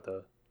part of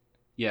the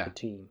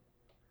team.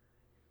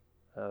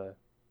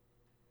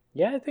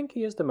 Yeah, I think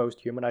he is the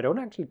most human. I don't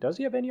actually. Does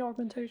he have any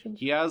augmentations?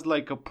 He has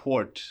like a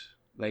port,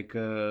 like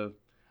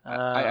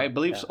I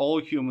believe all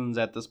humans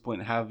at this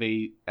point have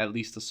at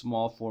least a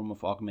small form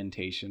of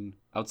augmentation.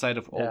 Outside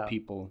of old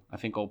people, I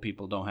think old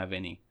people don't have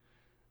any.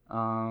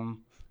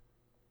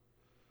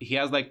 He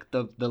has like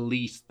the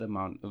least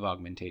amount of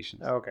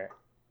augmentations. Okay.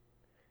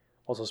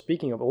 Also,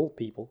 speaking of old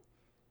people,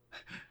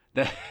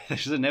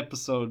 there's an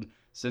episode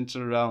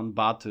centered around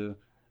Batu,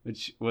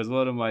 which was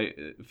one of my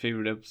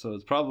favorite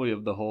episodes, probably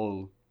of the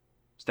whole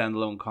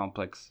Standalone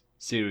Complex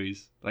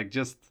series. Like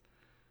just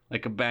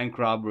like a bank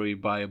robbery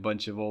by a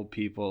bunch of old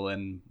people,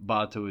 and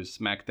Batu is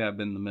smack dab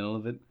in the middle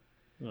of it.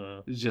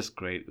 It was just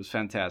great. It was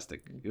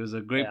fantastic. It was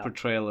a great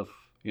portrayal of,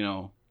 you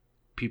know,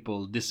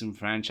 people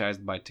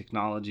disenfranchised by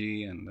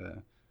technology, and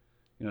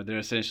you know, their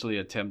essentially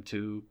attempt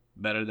to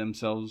better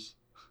themselves.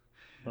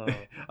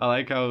 I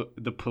like how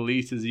the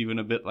police is even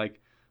a bit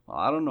like, well,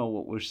 I don't know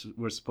what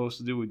we're supposed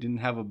to do. We didn't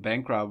have a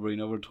bank robbery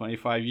in over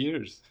 25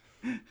 years.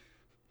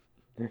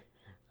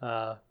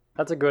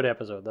 That's a good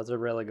episode. That's a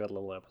really good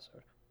little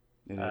episode.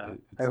 I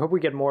It's- hope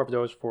we get more of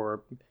those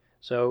for.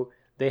 So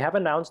they have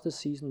announced a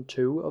season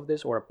 2 of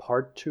this or a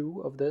part 2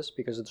 of this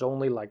because it's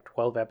only like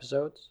 12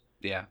 episodes,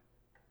 yeah,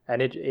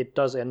 and it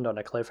does end on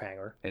a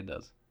cliffhanger. it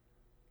does.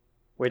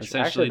 Which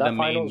actually that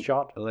final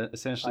shot.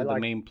 Essentially, I the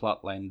like- main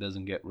plot line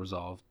doesn't get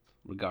resolved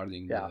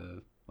regarding Yeah.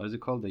 the what is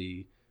it called?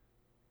 The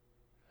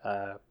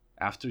Uh,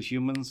 after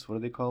humans. What are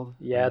they called?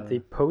 yeah, the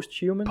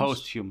post-humans.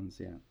 Post-humans.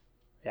 Yeah.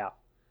 Yeah.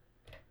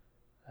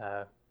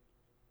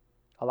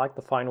 I like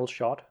the final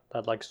shot,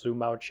 that like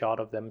zoom out shot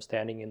of them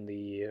standing in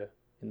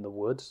the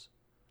woods.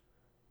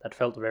 That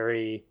felt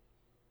very.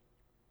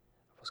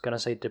 I was gonna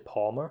say De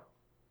Palma,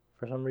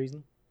 for some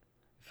reason.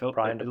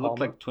 Brian It De looked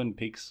Palma? like Twin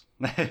Peaks.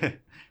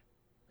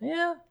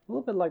 Yeah, a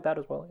little bit like that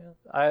as well. Yeah,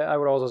 I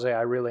would also say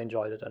I really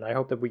enjoyed it, and I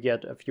hope that we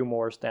get a few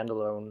more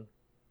standalone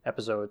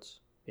episodes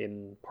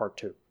in part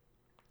 2.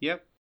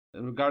 Yep.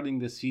 Regarding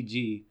the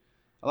CG,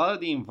 a lot of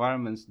the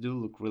environments do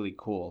look really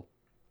cool.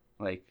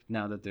 Like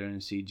now that they're in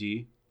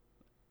CG.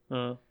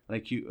 Mm.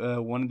 Like you,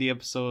 one of the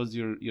episodes,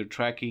 you're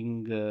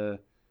tracking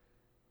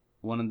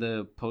one of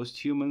the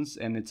post-humans,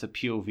 and it's a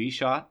POV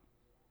shot,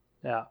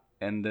 Yeah.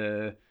 and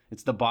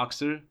it's the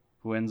boxer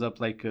who ends up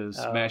like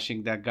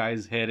smashing that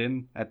guy's head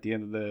in at the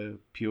end of the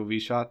POV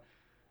shot,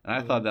 and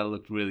I thought that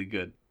looked really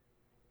good.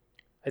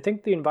 I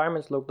think the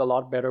environments looked a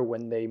lot better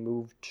when they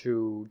moved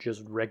to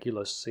just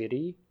regular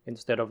city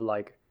instead of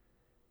like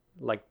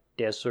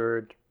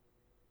desert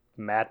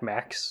Mad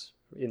Max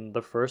in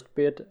the first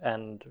bit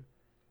and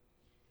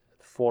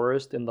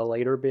forest in the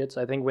later bits.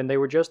 I think when they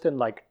were just in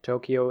like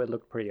Tokyo, it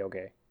looked pretty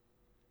okay.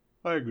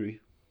 I agree.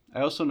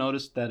 I also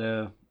noticed that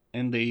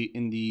in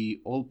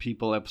the old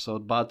people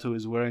episode, Batu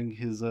is wearing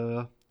his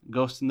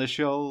Ghost in the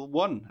Shell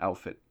 1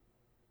 outfit.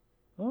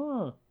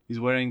 Oh, He's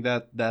wearing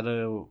that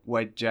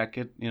white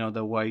jacket,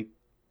 the white.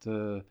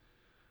 I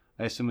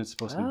assume it's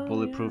supposed to be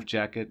bulletproof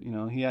jacket.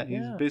 He's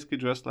Yeah. basically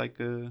dressed like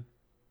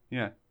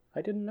yeah.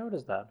 I didn't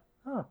notice that.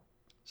 Huh.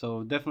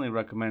 So definitely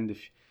recommend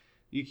if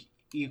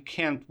you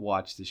can't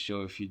watch the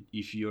show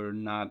if you're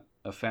not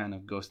a fan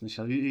of Ghost in the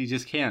Shell. You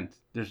just can't.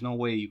 There's no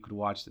way you could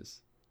watch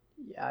this.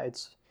 Yeah,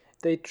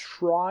 they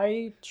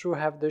try to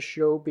have the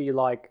show be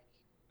like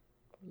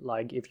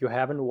if you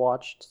haven't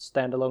watched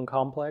Standalone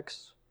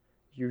Complex,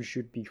 you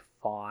should be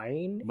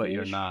fine. But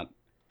you're not.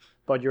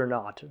 But you're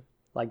not.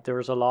 Like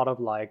there's a lot of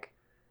like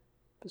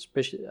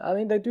especially I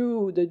mean they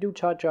do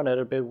touch on it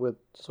a bit with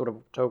sort of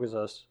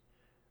Tokusa's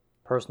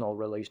personal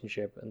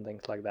relationship and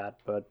things like that,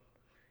 but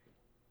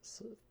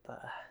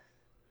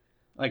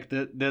Like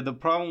the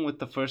problem with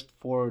the first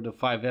 4 to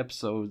 5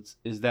 episodes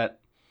is that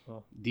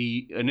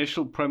the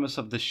initial premise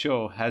of the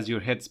show has your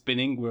head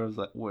spinning, where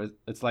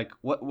it's like,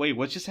 what? Wait,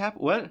 what just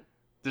happened? What?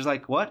 There's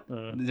like what?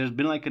 There's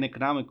been like an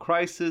economic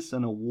crisis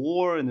and a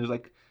war, and there's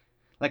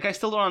like I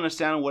still don't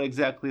understand what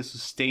exactly a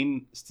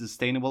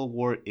sustainable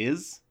war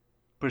is,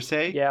 per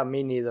se. yeah,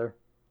 me neither.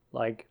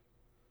 Like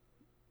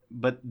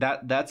But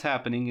that's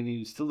happening, and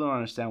you still don't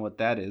understand what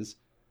that is,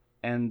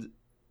 and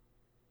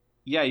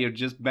yeah, you're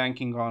just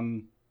banking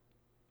on,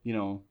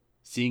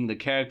 seeing the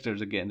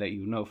characters again that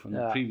you know from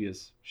the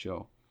previous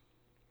show.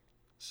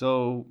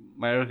 So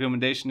my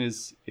recommendation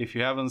is, if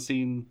you haven't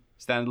seen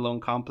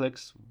Standalone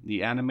Complex,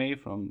 the anime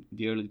from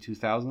the early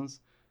 2000s,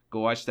 go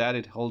watch that.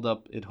 It holds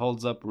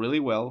up really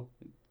well.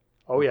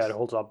 oh yeah, it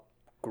holds up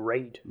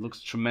great. It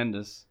looks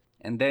tremendous.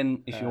 And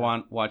then if you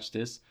watch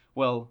this,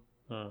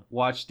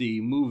 watch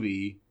the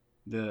movie.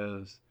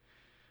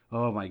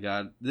 Oh my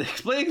god,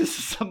 explaining this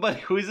to somebody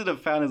who isn't a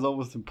fan is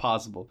almost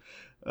impossible.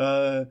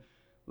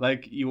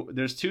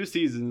 There's 2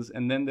 seasons,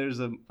 and then there's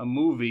a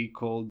movie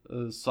called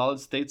Solid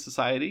State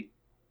Society.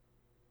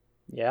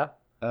 Yeah.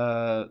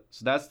 So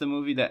that's the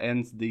movie that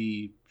ends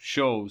the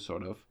show,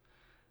 sort of.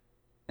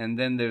 And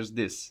then there's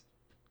this.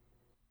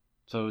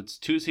 So it's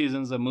 2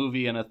 seasons, a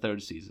movie, and a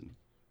 3rd season.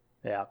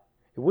 Yeah.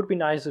 It would be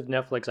nice if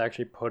Netflix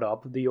actually put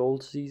up the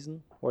old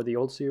season or the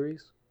old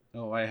series.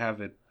 Oh, I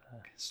have it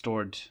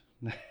stored.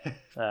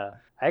 I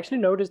actually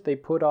noticed they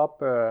put up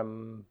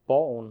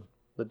Born,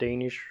 the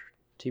Danish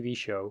TV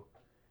show,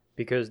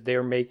 because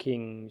they're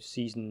making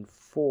season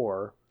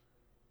 4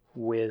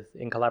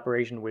 in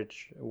collaboration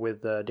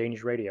with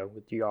Danish radio,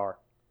 with DR.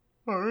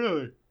 Oh,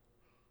 really?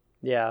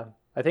 Yeah,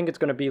 I think it's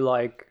gonna be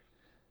like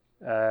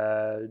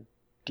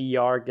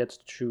DR gets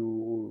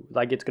to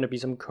it's gonna be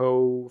some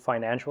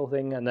co-financial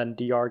thing, and then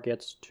DR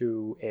gets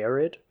to air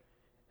it,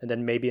 and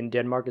then maybe in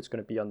Denmark it's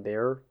gonna be on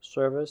their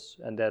service,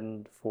 and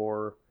then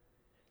for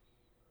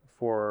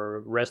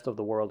rest of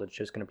the world it's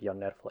just gonna be on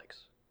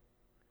Netflix.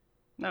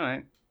 All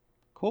right,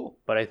 cool.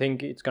 But I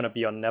think it's gonna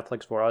be on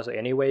Netflix for us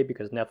anyway,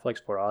 because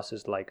Netflix for us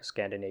is like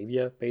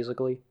Scandinavia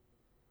basically.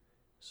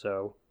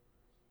 So,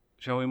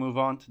 shall we move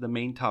on to the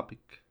main topic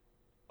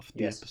of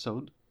the Yes.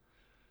 episode?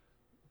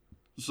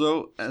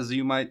 So, as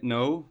you might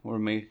know or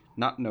may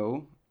not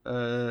know,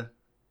 the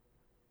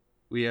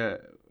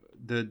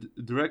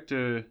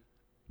director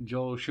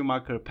Joel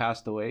Schumacher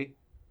passed away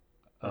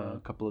a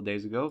couple of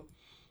days ago,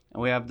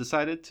 and we have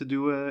decided to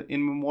do a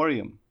in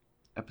memoriam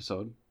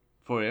episode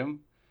for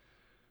him.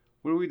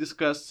 where we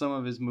discuss some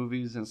of his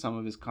movies and some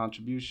of his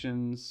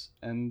contributions,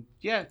 and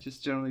yeah,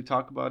 just generally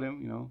talk about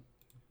him. You know,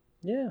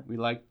 Yeah. we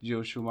like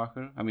Joe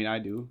Schumacher. I mean, I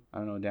do. I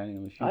don't know,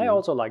 Daniel, if you I do.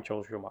 also like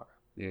Joel Schumacher.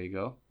 There you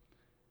go.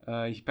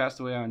 He passed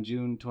away on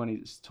June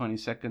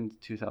 22nd,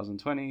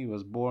 2020. He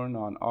was born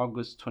on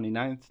August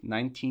 29th,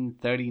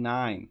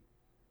 1939.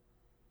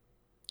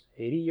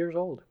 80 years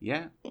old.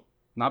 Yeah,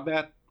 not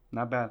bad.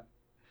 Not bad.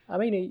 I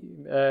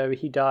mean,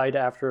 he died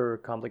after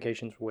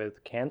complications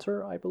with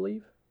cancer, I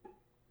believe.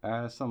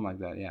 Something like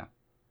that, yeah.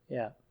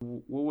 Yeah.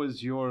 What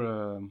was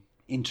your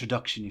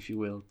introduction, if you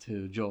will,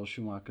 to Joel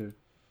Schumacher,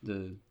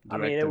 the director? I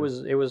mean, it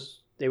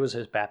was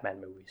his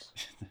Batman movies,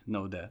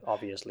 No doubt.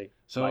 obviously.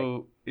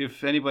 So,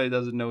 if anybody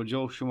doesn't know,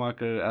 Joel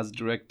Schumacher as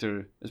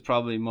director is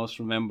probably most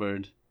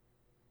remembered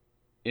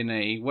in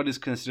what is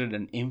considered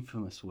an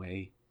infamous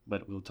way,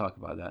 but we'll talk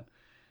about that.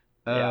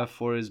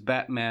 For his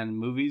Batman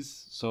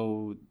movies.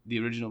 So the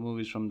original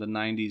movies from the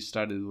 90s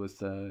started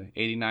with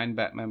 89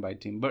 Batman by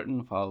Tim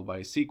Burton, followed by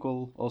a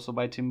sequel also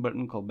by Tim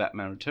Burton called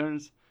Batman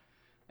Returns.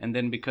 And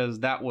then because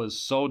that was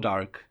so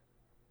dark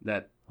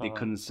that they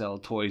couldn't sell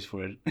toys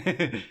for it,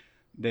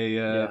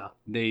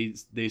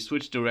 they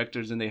switched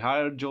directors and they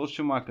hired Joel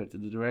Schumacher to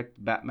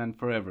direct Batman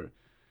Forever.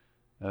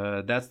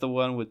 That's the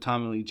one with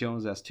Tommy Lee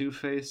Jones as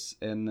Two-Face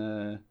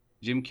and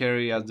Jim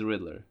Carrey as the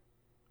Riddler.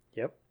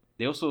 Yep.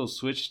 They also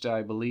switched,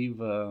 I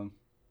believe.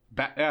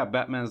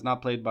 Batman's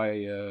not played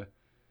by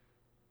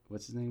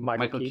what's his name?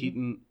 Michael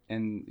Keaton,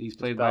 and he's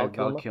played by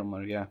Val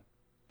Kilmer. Yeah.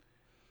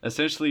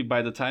 Essentially,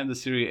 by the time the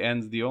series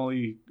ends, the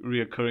only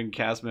reoccurring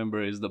cast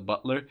member is the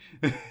Butler.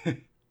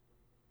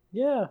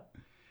 Yeah.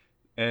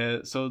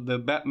 So the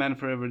Batman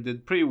Forever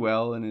did pretty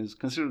well and is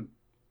considered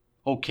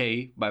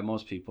okay by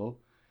most people.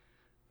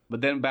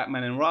 But then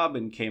Batman and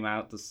Robin came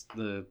out,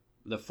 the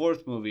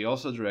fourth movie,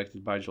 also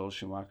directed by Joel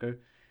Schumacher.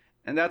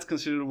 And that's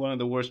considered one of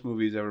the worst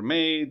movies ever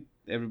made.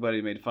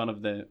 Everybody made fun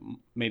of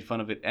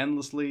it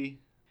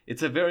endlessly.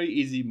 It's a very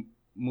easy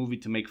movie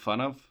to make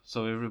fun of,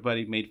 so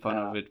everybody made fun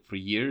of it for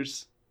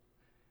years.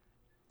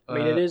 I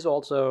mean, it was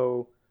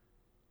also,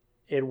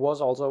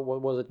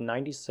 what was it,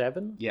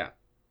 97? Yeah.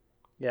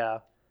 Yeah.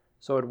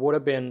 So it would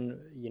have been,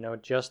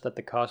 just at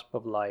the cusp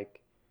of like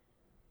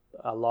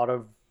a lot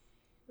of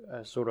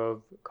sort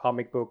of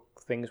comic book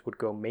things would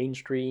go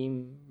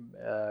mainstream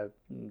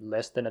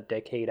less than a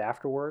decade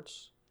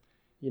afterwards.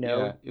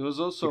 Yeah, it was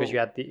also because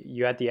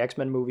you had the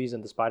X-Men movies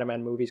and the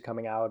Spider-Man movies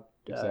coming out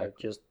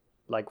just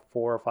like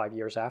 4 or 5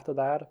 years after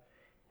that,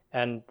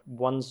 and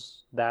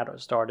once that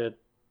started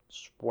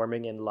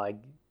swarming in like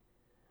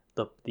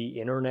the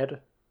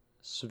internet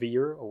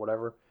sphere or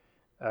whatever,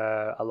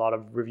 a lot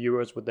of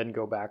reviewers would then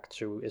go back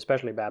to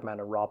especially Batman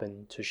and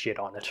Robin to shit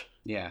on it.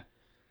 Yeah,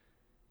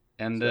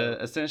 and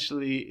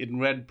essentially it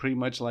read pretty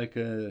much like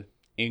a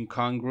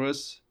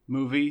incongruous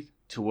movie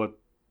to what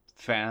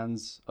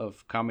fans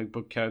of comic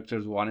book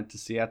characters wanted to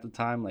see at the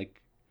time.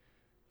 Like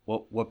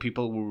what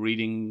people were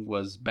reading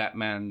was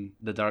Batman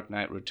The Dark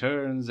Knight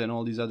Returns and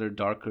all these other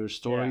darker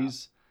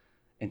stories.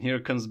 Yeah. And here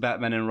comes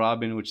Batman and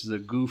Robin, which is a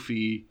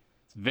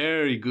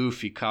very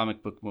goofy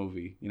comic book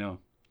movie,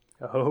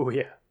 Oh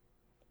yeah.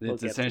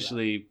 It's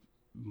essentially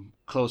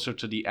closer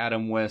to the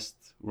Adam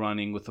West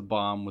running with a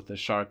bomb with a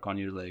shark on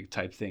your leg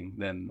type thing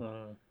than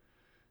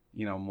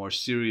more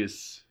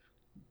serious,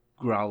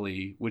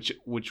 growly, which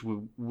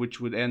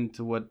would end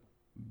to what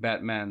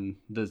Batman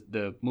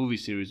the movie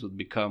series would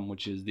become,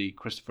 which is the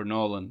Christopher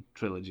Nolan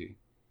trilogy.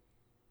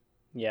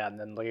 Yeah, and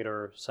then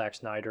later Zack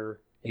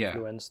Snyder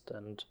influenced,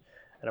 and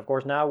of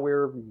course now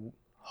we're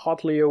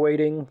hotly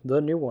awaiting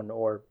the new one,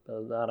 or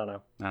I don't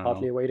know,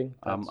 hotly awaiting.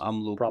 I'm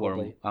lukewarm.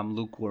 Probably. I'm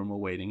lukewarm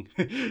awaiting.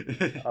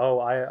 Oh,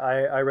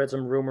 I read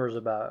some rumors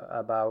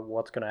about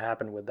what's gonna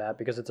happen with that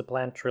because it's a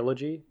planned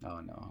trilogy. Oh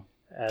no.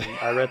 And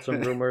I read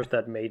some rumors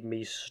that made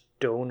me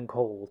stone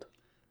cold.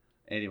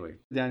 Anyway,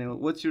 Daniel,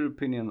 what's your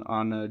opinion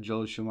on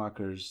Joel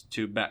Schumacher's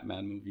 2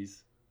 Batman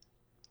movies?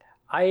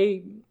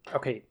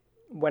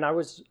 When I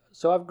was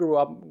I've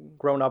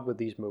grown up with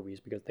these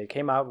movies because they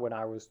came out when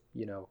I was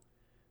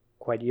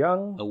quite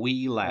young, a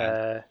wee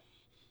lad,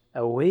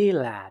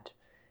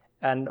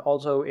 and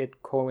also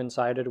it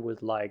coincided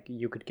with like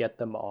you could get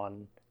them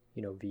on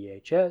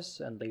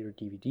VHS and later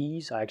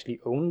DVDs. I actually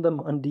owned them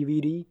on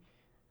DVD.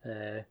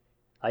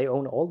 I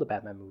own all the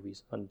Batman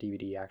movies on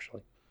DVD,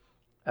 actually.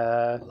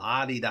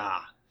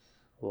 La-di-da.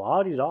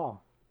 La-di-da.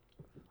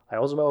 I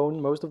also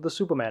own most of the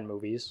Superman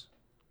movies.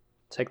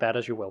 Take that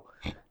as you will.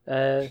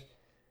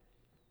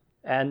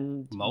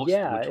 And most?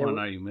 Yeah, which one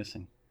are you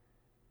missing?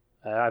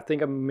 I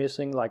think I'm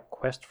missing like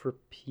Quest for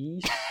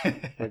Peace,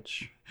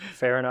 which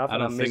fair enough. I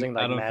don't think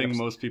Man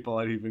most people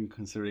are even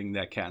considering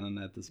that canon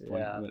at this point.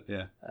 Yeah. But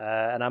yeah.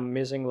 And I'm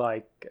missing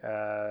like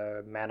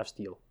Man of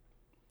Steel.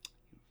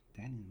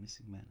 Daniel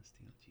missing Man of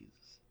Steel,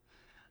 Jesus.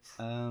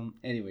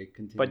 Anyway,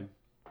 continue.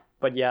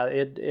 But yeah,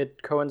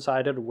 it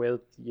coincided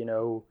with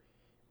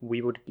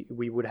we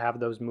would have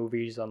those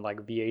movies on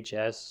like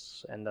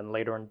VHS, and then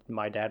later on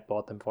my dad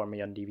bought them for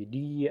me on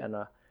DVD, and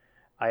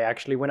I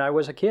actually, when I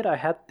was a kid, I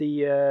had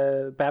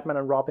the Batman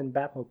and Robin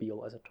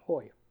Batmobile as a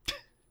toy.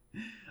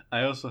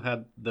 I also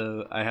had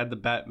the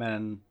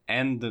Batman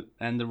and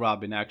the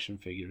Robin action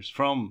figures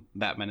from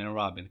Batman and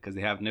Robin because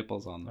they have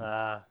nipples on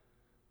them.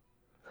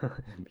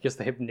 Because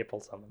they have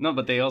nipples on them. No,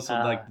 but they also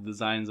like the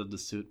designs of the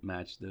suit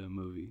match the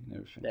movie and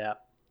everything. Yeah.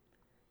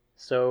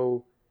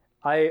 So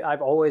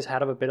I've always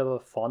had a bit of a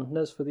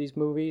fondness for these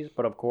movies,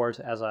 but of course,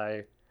 as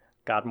I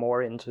got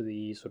more into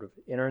the sort of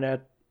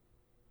internet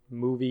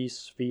movie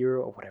sphere,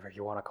 or whatever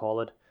you want to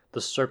call it,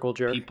 the circle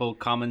jerk. People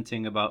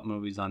commenting about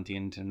movies on the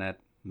internet,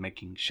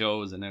 making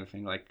shows and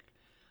everything. Like,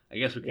 I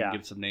guess we can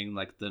give some name.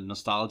 Like the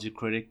Nostalgia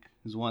Critic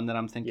is one that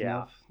I'm thinking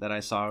of that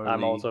I saw early.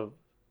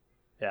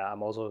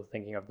 I'm also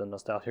thinking of the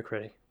Nostalgia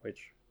Critic,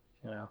 which,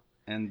 you know.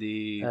 And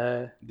the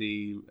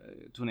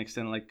to an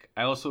extent, like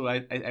I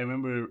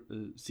remember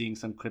seeing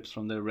some clips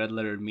from the Red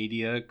Letter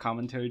Media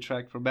commentary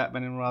track for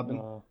Batman and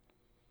Robin.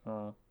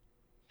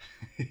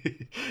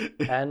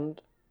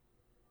 And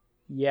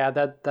yeah,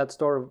 that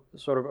sort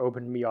of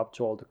opened me up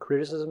to all the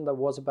criticism that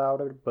was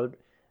about it. But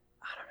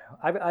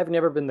I don't know. I've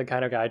never been the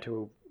kind of guy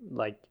to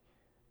like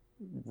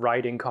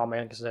write in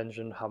comment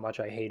section how much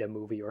I hate a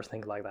movie or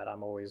things like that.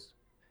 I'm always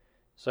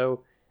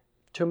so.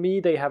 To me,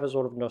 they have a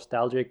sort of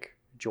nostalgic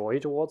joy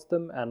towards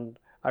them, and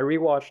I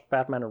rewatched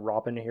Batman and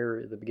Robin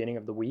here at the beginning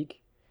of the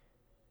week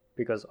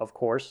because, of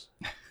course.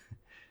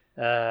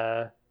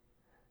 I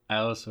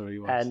also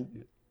rewatched.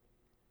 And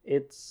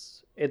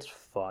it's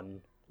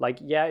fun. Like,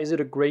 yeah, is it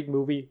a great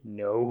movie?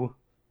 No,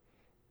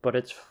 but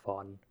it's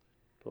fun.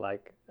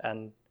 Like,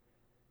 and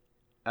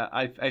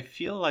I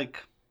feel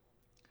like,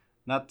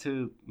 not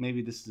to,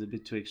 maybe this is a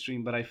bit too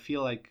extreme, but I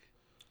feel like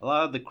a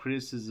lot of the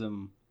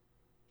criticism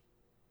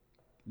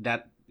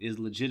that is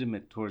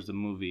legitimate towards the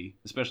movie,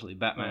 especially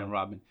Batman and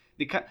Robin.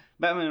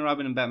 Batman and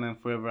Robin and Batman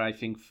Forever, I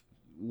think,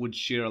 would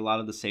share a lot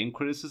of the same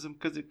criticism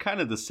because they're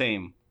kind of the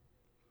same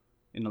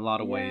in a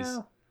lot of ways.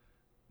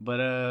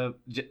 But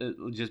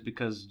just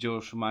because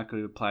Joel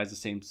Schumacher applies the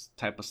same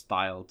type of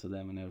style to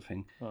them and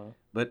everything.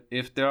 But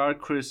if there are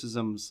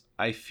criticisms,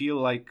 I feel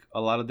like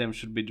a lot of them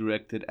should be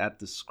directed at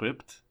the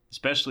script,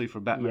 especially for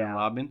Batman and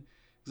Robin.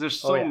 Because there's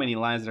so many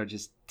lines that are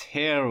just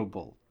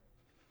terrible.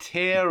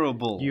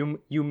 You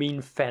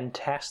mean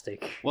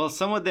fantastic? Well,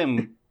 some of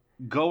them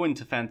go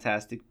into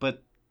fantastic,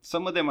 but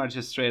some of them are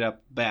just straight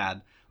up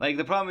bad. Like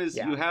the problem is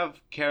you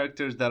have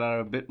characters that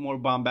are a bit more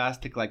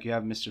bombastic, like you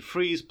have Mr.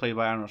 Freeze played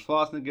by Arnold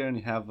Schwarzenegger, and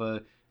you have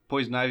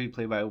Poison Ivy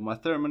played by Uma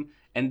Thurman,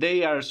 and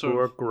they are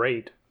sort of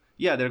great.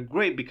 Yeah, they're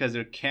great because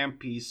they're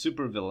campy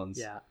supervillains.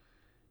 Yeah.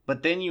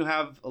 But then you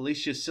have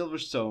Alicia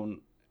Silverstone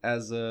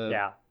as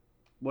a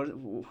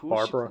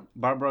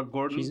Barbara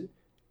Gordon.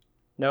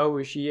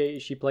 No,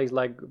 she plays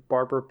like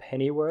Barbara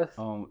Pennyworth.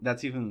 Oh,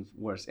 that's even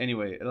worse.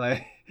 Anyway,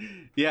 like,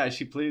 yeah,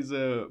 she plays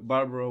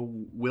Barbara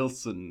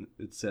Wilson.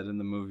 It said in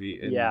the movie.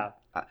 And,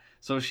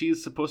 so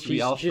she's supposed to be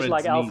Alfred's niece. She's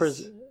like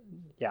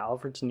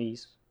Alfred's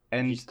niece.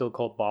 And she's still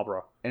called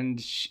Barbara. And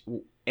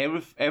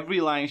every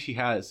line she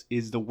has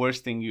is the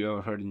worst thing you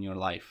ever heard in your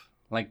life.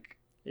 Like,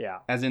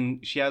 as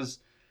in she has.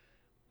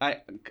 I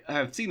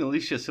have seen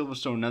Alicia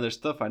Silverstone and other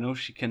stuff. I know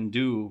she can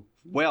do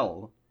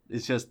well.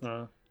 It's just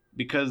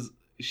because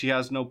she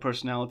has no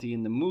personality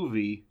in the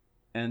movie,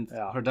 and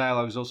her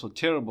dialogue is also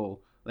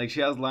terrible. Like,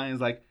 she has lines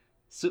like,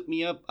 "Suit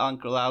me up,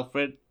 Uncle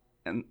Alfred,"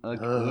 and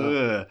like,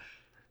 ugh.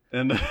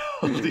 And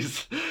all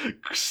these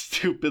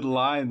stupid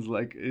lines.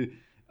 Like,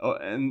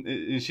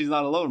 and she's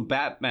not alone.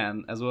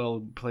 Batman, as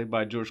well, played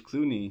by George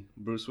Clooney,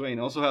 Bruce Wayne,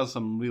 also has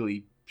some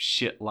really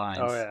shit lines.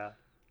 Oh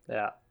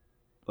yeah.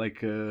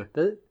 Like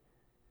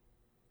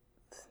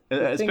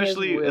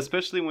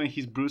especially when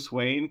he's Bruce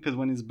Wayne, because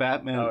when he's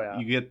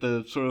Batman, you get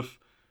the sort of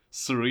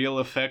surreal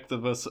effect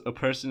of a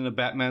person in a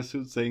Batman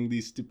suit saying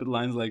these stupid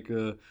lines like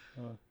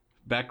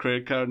back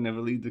credit card, never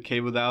leave the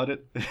cave without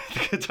it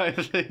type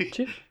of thing.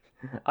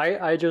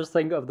 I just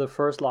think of the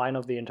first line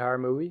of the entire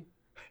movie.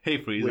 Hey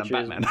Freeze, I'm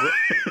Batman.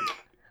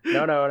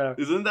 No.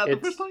 Isn't that the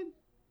first line?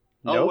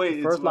 No,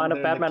 the first line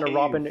of Batman and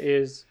Robin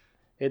is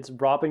it's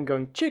Robin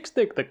going, "Chick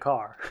stick the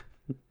car."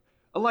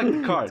 I like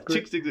the car.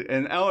 Chick stick the...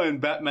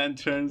 And Batman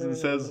turns and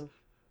says,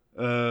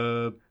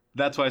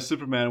 "That's why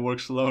Superman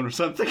works alone," or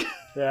something.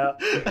 Yeah.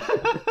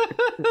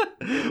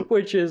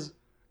 Which is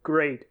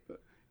great.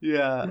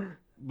 Yeah.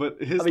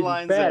 But his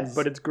lines bad,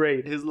 but it's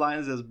great. His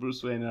lines as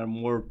Bruce Wayne are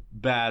more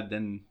bad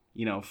than,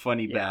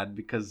 funny bad,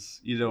 because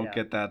you don't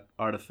get that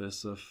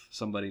artifice of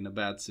somebody in a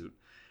bad suit.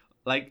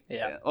 Like,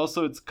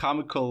 also it's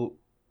comical.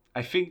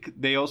 I think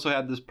they also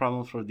had this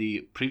problem for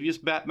the previous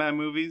Batman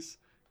movies,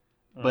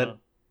 but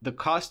the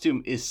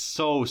costume is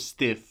so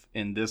stiff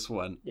in this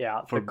one.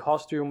 Yeah, the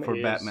costume for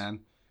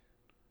Batman.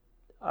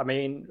 I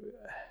mean,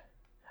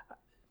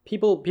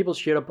 people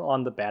shit up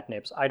on the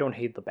Batnips. I don't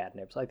hate the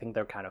Batnips. I think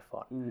they're kind of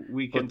fun.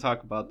 We can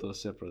talk about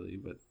those separately,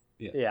 but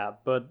yeah. Yeah,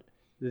 but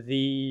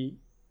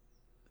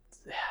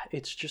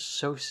it's just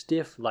so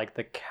stiff. Like,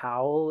 the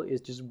cowl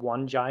is just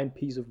one giant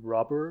piece of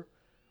rubber,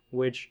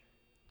 which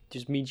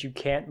just means you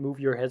can't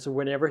move your head. So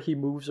whenever he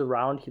moves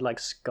around, he like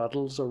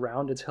scuttles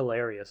around. It's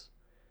hilarious.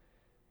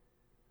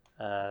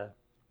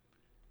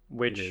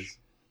 Which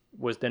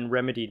was then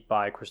remedied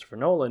by Christopher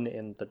Nolan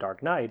in The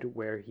Dark Knight,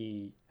 where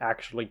he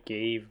actually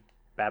gave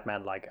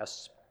Batman like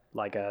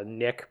a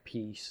neck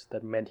piece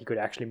that meant he could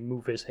actually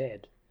move his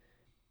head.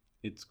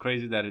 It's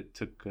crazy that it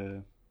took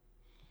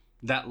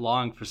that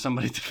long for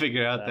somebody to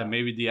figure out that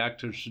maybe the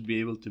actors should be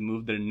able to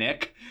move their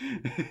neck.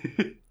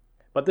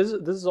 But this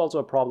is also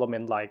a problem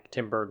in like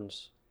Tim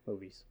Burton's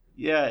movies.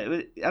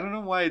 Yeah, I don't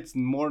know why it's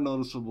more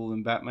noticeable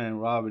in Batman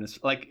and Robin.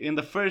 It's like in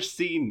the first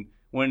scene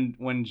when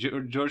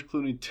George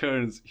Clooney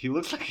turns, he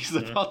looks like he's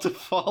about to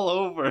fall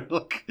over.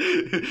 Like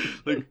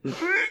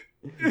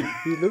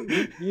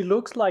he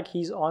looks like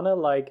he's on a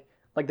like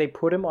they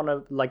put him on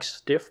a like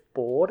stiff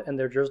board and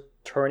they're just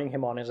turning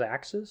him on his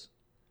axis.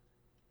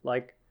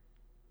 Like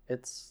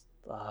it's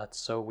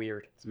so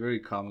weird. It's very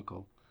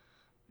comical.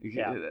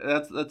 Yeah,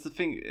 that's the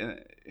thing.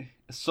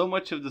 So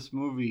much of this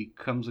movie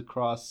comes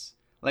across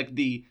like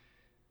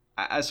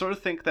I sort of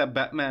think that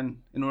Batman,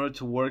 in order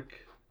to work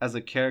as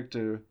a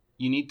character,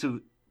 you need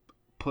to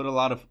put a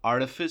lot of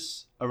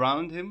artifice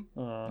around him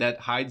that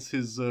hides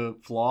his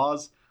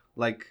flaws.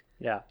 Like,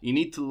 you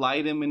need to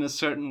light him in a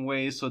certain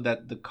way so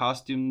that the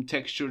costume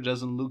texture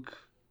doesn't look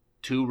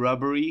too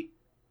rubbery.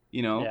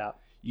 You know,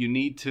 you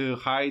need to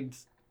hide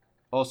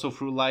also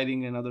through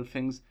lighting and other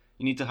things.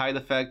 You need to hide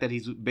the fact that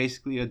he's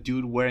basically a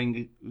dude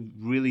wearing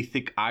really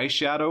thick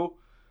eyeshadow.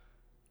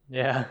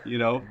 Yeah, you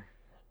know,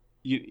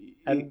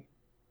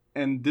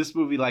 and this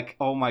movie, like,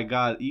 oh my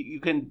god, you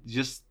can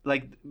just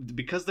like,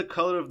 because the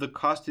color of the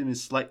costume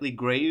is slightly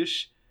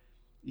grayish,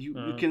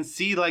 you can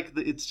see like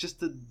it's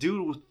just a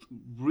dude with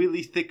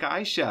really thick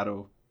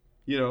eyeshadow.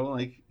 You know,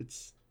 like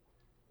it's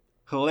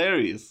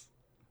hilarious.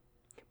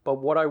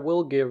 But what I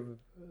will give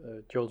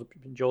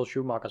Joel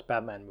Schumacher's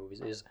Batman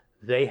movies is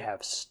they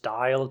have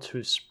style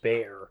to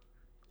spare.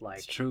 Like,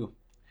 it's true.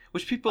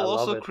 Which people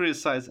also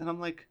criticize, and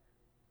I'm like,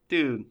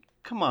 dude,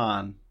 come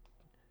on.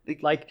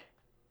 Like,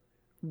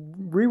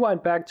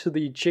 rewind back to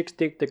the chicks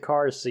dig the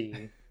car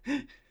scene,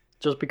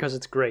 just because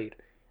it's great.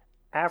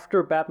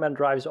 After Batman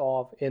drives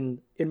off, in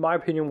my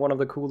opinion, one of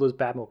the coolest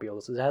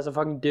Batmobiles. It has a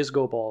fucking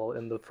disco ball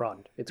in the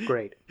front. It's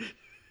great.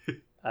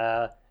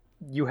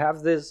 You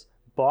have this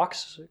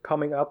box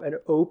coming up and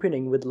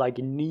opening with like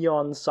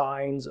neon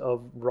signs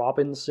of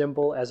Robin's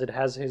symbol as it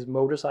has his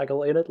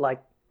motorcycle in it.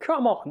 Like,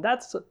 come on,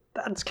 that's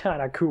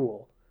kind of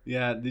cool.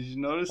 Yeah, did you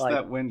notice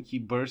that when he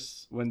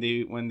bursts, when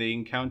they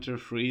encounter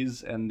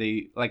Freeze and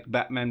they like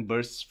Batman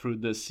bursts through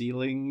the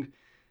ceiling,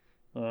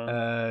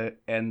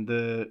 and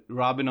the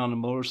Robin on a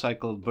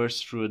motorcycle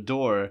bursts through a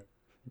door,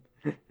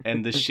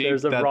 and the shape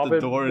that Robin,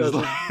 the door is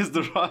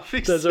the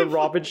Robin. There's a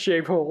Robin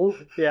shaped hole.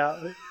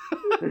 Yeah.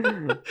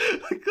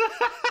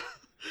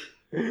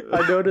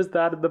 I noticed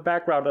that in the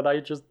background, and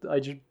I just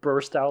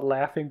burst out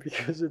laughing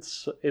because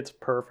it's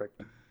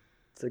perfect.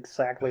 It's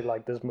exactly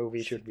like this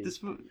movie should be.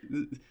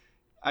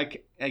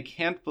 I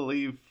can't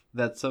believe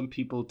that some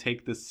people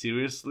take this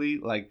seriously.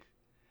 Like,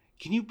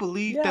 can you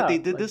believe that they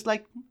did this?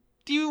 Like,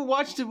 do you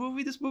watch the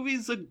movie? This movie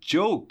is a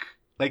joke.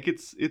 Like,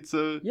 it's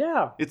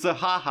a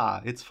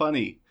haha. It's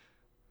funny.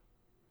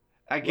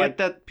 I get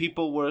that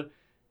people were,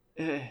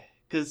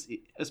 because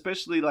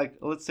especially like,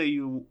 let's say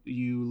you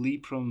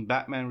leap from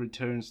Batman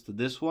Returns to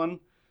this one,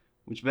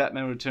 which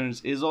Batman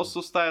Returns is also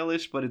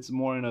stylish, but it's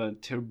more in a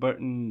Tim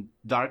Burton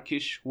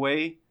darkish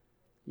way.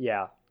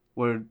 Yeah.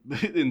 Where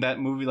in that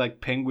movie,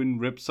 like, Penguin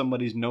rips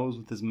somebody's nose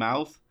with his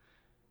mouth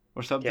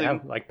or something. Yeah,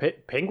 like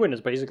Penguin is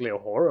basically a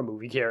horror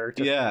movie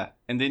character. Yeah,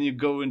 and then you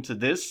go into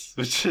this,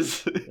 which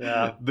is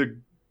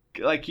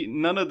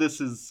none of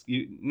this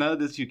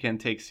you can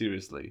take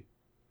seriously.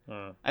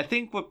 I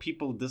think what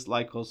people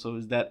dislike also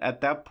is that at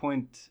that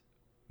point,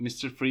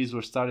 Mr. Freeze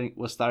was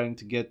starting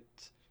to get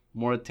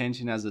more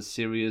attention as a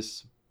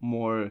serious,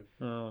 more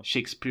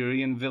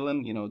Shakespearean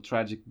villain. You know,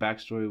 tragic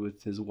backstory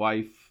with his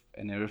wife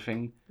and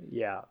everything.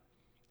 Yeah.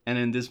 And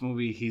in this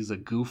movie, he's a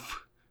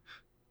goof.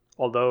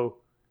 Although,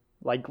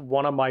 like,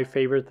 one of my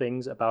favorite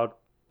things about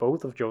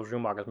both of Joel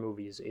Schumacher's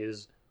movies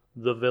is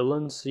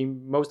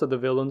most of the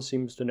villains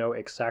seems to know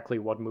exactly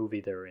what movie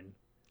they're in.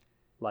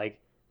 Like,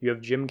 you have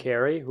Jim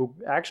Carrey, who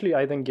actually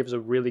I think gives a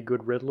really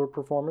good Riddler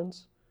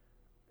performance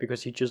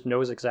because he just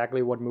knows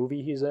exactly what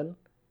movie he's in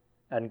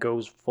and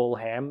goes full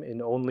ham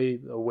in only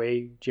the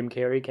way Jim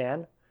Carrey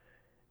can.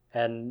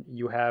 And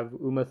you have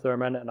Uma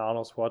Thurman and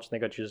Arnold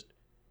Schwarzenegger just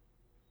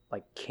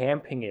like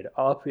camping it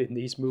up in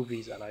these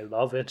movies, and I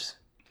love it.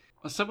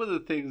 Some of the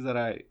things that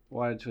I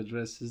wanted to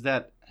address is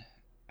that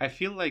I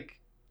feel like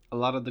a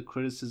lot of the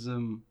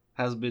criticism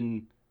has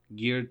been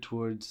geared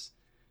towards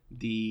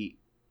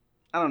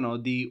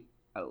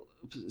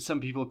some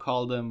people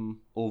call them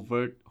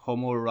overt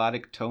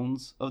homoerotic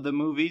tones of the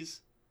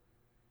movies.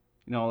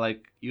 You know,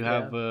 like you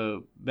have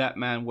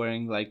Batman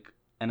wearing like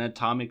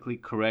anatomically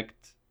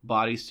correct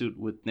bodysuit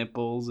with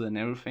nipples and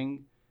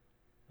everything.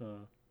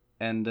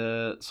 And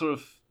sort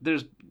of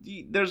there's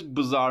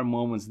bizarre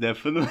moments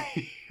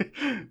definitely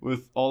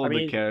with all of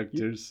the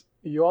characters.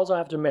 You also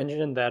have to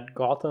mention that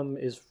Gotham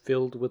is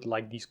filled with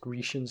like these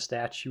Grecian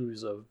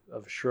statues of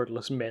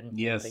shirtless men and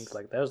Yes. things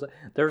like that.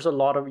 There's a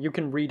lot of, you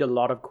can read a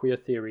lot of queer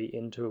theory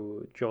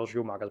into Joel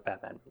Schumacher's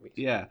Batman movies.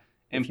 Yeah,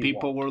 and you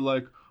people want. were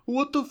like,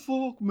 "What the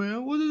fuck,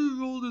 man? What is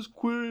all this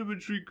queer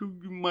imagery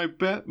in my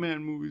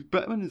Batman movies?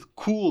 Batman is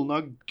cool,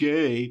 not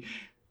gay."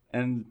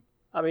 And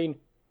I mean,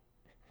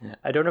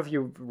 I don't know if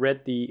you've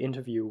read the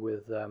interview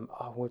with Grant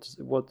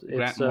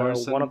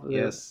Morrison, one of the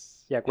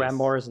yes, Grant yes.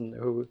 Morrison,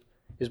 who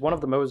is one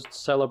of the most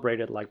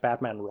celebrated like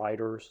Batman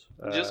writers,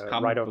 just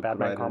comic writer of book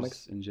Batman writers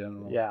comics. in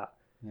general. Yeah.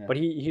 Yeah. But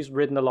he's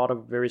written a lot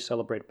of very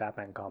celebrated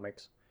Batman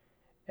comics,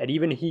 and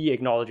even he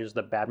acknowledges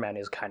that Batman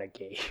is kind of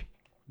gay.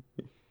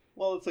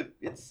 Well,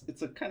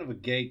 it's a kind of a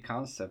gay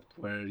concept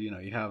where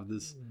you have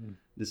this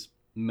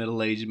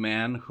middle-aged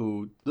man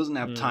who doesn't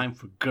have time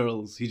for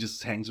girls. He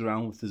just hangs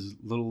around with his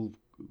little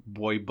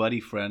boy buddy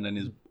friend and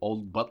his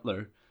old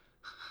butler,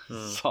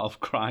 solve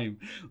crime.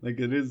 Like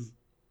it is,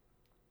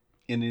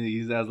 and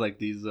he has like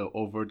these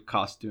overt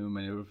costume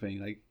and everything.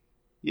 Like,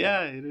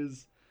 yeah, it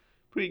is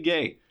pretty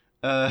gay.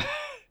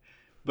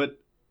 But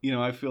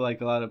I feel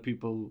like a lot of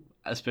people,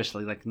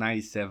 especially like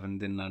 97,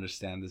 didn't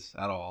understand this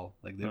at all.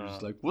 Like they were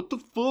just like, "What the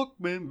fuck,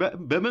 man?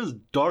 Batman's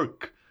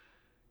dark."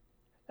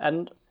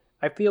 And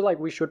I feel like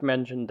we should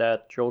mention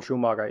that Joel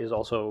Schumacher is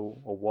also,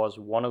 or was,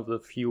 one of the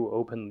few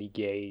openly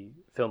gay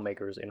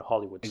filmmakers in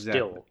Hollywood. Exactly.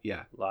 Still,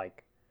 Yeah.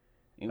 like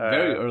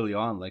Very early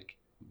on, like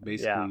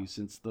basically yeah.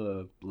 since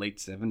the late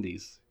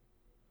 70s.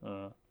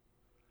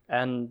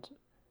 And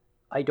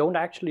I don't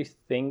actually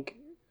think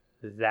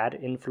that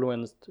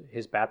influenced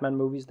his Batman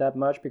movies that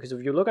much, because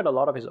if you look at a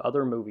lot of his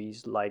other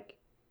movies, like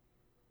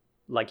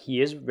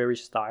he is very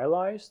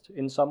stylized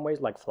in some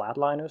ways, like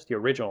Flatliners, the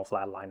original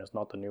Flatliners,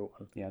 not the new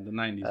one. Yeah, the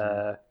 90s.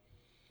 one.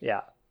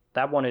 Yeah,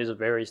 that one is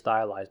very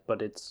stylized,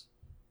 but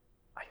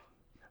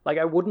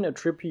I wouldn't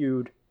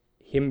attribute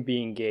him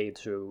being gay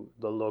to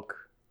the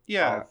look.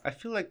 Yeah, I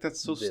feel like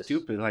that's so this.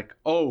 stupid. Like,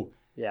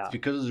 Yeah, it's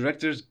because the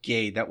director's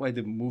gay. That's why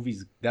the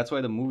movie's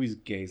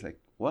gay. It's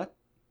like, what?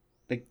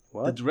 Like,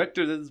 What? the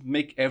director doesn't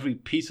make every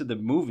piece of the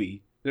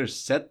movie. There's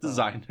set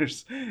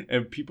designers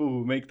and people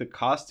who make the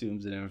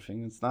costumes and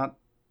everything. It's not,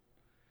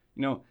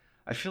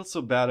 I feel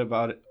so bad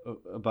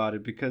about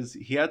it because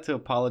he had to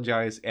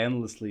apologize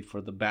endlessly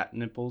for the bat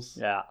nipples.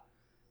 yeah.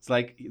 It's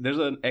like there's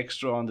an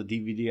extra on the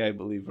DVD, I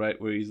believe, right,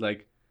 where he's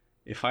like,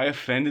 "If I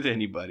offended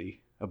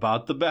anybody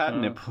about the bat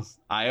nipples,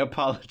 I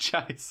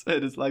apologize."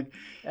 And it's like,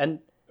 And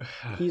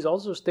he's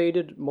also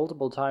stated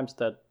multiple times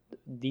that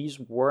these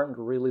weren't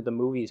really the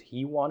movies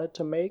he wanted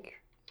to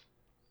make.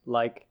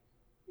 Like,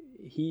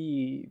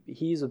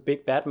 he's a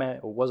big Batman,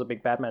 or was a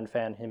big Batman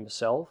fan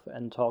himself,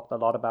 and talked a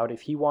lot about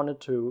if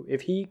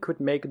he could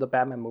make the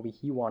Batman movie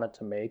he wanted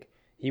to make,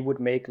 he would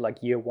make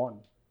like Year One,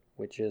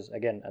 which is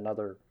again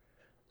another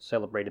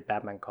celebrated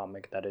Batman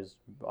comic that is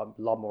a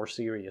lot more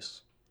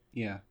serious.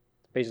 yeah.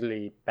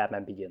 Basically,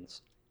 Batman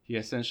Begins. He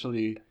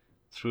essentially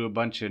threw a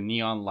bunch of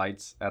neon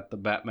lights at the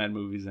Batman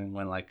movies and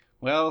went like,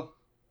 well,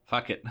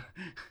 fuck it.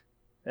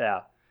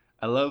 Yeah.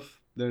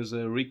 There's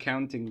a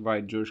recounting by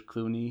George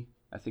Clooney.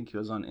 I think he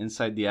was on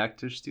Inside the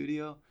Actors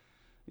Studio.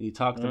 He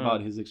talked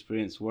about his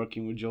experience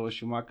working with Joel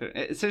Schumacher.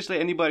 Essentially,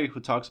 anybody who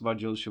talks about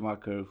Joel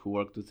Schumacher who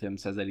worked with him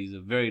says that he's a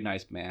very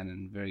nice man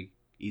and very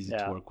easy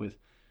to work with.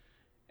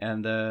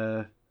 And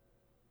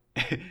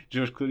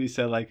George Clooney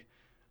said, like,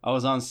 I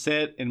was on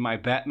set in my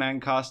Batman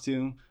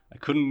costume. I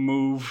couldn't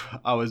move.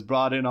 I was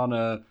brought in on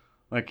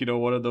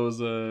one of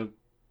those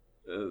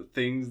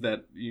things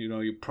that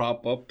you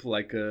prop up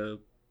like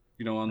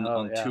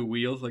on two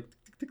wheels, like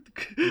tick,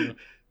 tick, tick.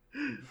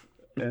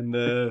 And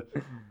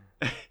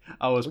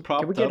I was propped up.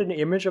 Can we get an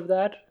image of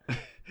that?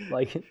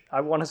 Like,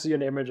 I want to see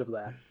an image of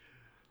that.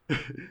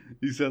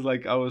 He says,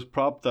 like, I was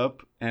propped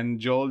up and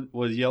Joel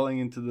was yelling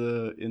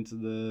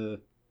into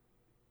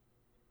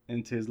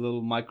his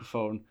little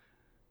microphone,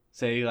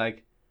 say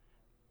like,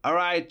 "All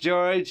right,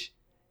 George,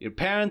 your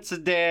parents are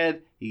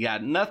dead. You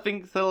got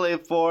nothing to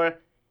live for,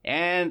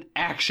 and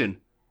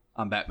action."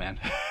 I'm Batman.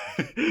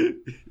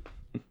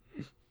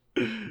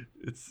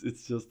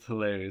 It's just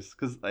hilarious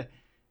because,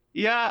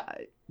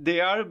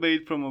 they are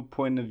made from a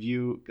point of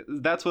view.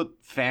 That's what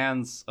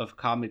fans of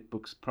comic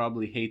books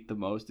probably hate the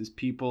most, is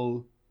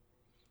people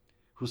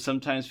who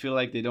sometimes feel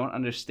like they don't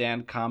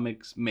understand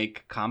comics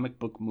make comic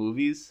book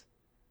movies.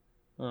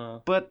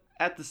 But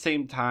at the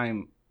same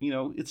time,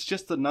 it's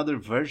just another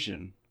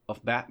version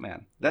of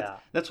Batman.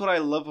 That's what I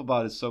love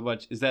about it so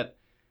much, is that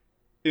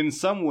in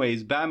some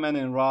ways Batman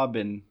and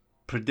Robin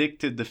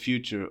predicted the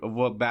future of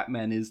what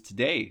Batman is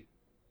today.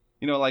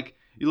 Like,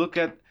 you look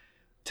at,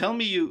 tell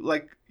me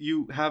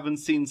you haven't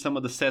seen some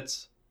of the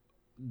sets,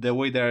 the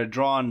way they're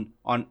drawn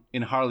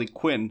in Harley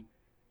Quinn,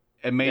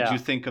 and made you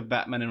think of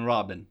Batman and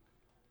Robin.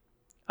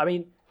 I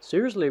mean,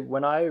 seriously,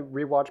 when I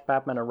rewatched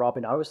Batman and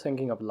Robin, I was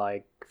thinking of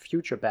like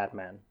future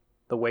Batman,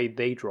 the way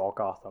they draw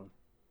Gotham,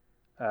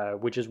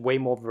 which is way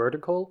more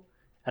vertical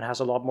and has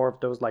a lot more of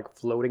those like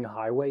floating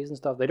highways and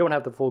stuff. They don't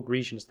have the full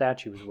Grecian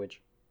statues, which,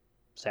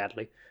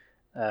 sadly,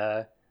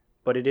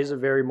 but it's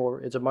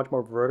a much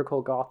more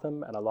vertical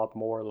Gotham and a lot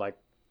more like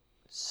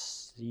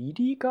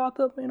seedy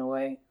Gotham in a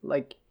way.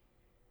 Like,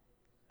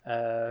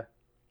 and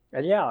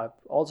yeah,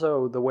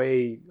 also the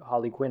way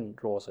Harley Quinn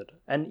draws it,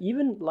 and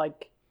even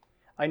like,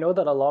 I know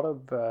that a lot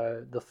of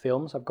the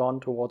films have gone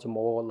towards a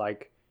more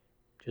like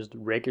just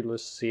regular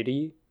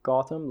city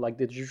Gotham. Like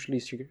it's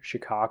usually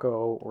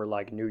Chicago or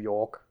like New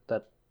York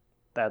that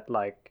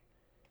like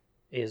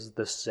is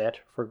the set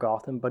for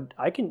Gotham. But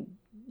I can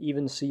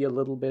even see a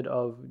little bit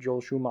of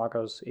Joel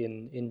Schumacher's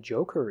in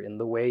Joker in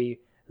the way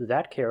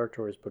that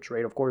character is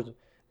portrayed. Of course,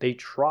 they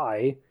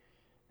try.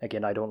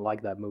 Again, I don't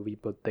like that movie,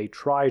 but they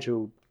try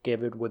to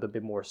give it with a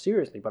bit more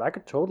seriously. But I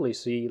could totally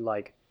see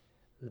like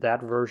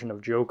that version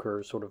of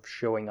Joker sort of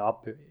showing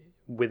up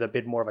with a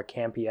bit more of a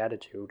campy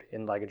attitude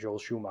in like a Joel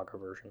Schumacher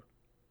version.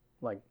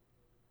 Like,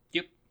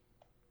 yep.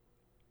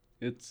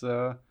 It's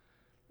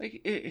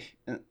like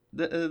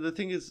the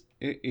thing is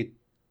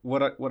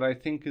what I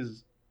think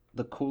is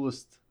the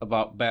coolest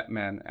about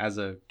Batman as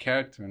a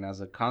character and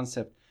as a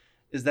concept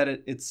is that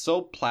it's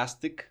so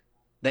plastic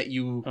that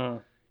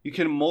you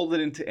can mold it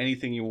into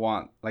anything you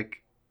want.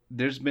 Like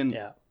there's been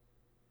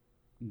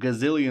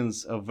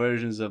gazillions of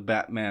versions of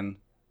Batman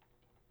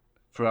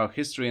throughout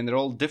history, and they're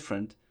all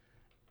different.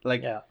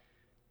 Like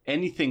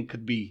anything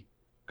could be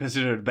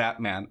considered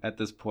Batman at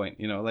this point.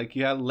 You know, like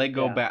you have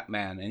Lego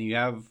Batman, and you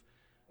have,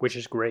 which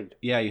is great.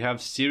 Yeah, you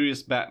have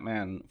serious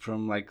Batman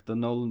from like the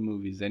Nolan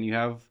movies, and you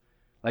have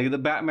like the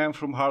Batman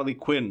from Harley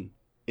Quinn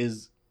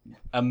is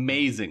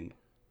amazing.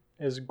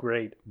 Is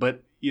great,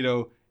 but you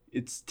know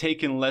it's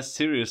taken less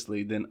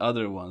seriously than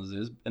other ones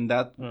is, and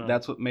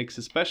that's what makes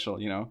it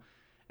special. You know,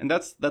 and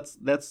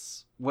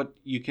that's what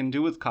you can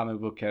do with comic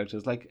book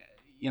characters. Like,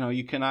 you know,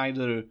 you can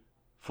either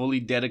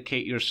fully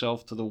dedicate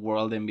yourself to the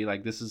world and be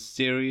like, this is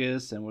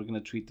serious and we're going to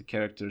treat the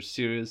characters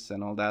serious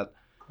and all that.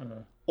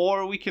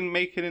 Or we can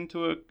make it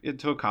into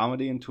a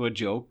comedy, into a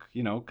joke,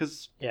 you know,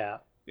 because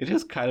it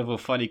is kind of a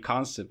funny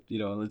concept, you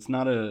know. It's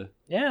not a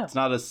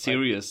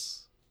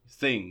serious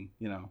thing,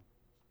 you know.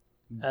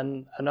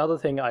 And another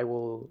thing I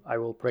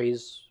will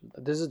praise,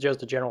 this is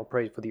just a general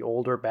praise for the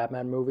older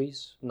Batman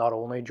movies, not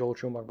only Joel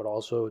Schumacher but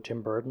also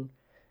Tim Burton,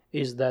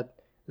 is that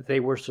they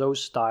were so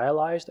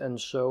stylized and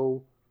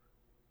so,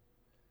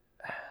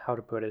 how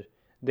to put it,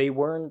 they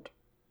weren't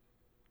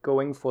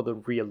going for the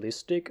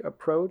realistic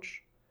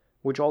approach,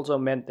 which also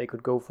meant they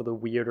could go for the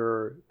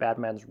weirder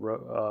Batman's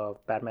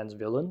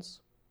villains.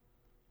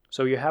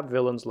 So you have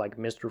villains like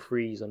Mr.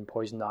 Freeze and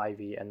Poison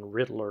Ivy and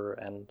Riddler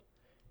and,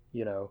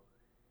 you know,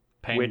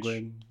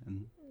 Penguin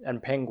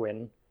and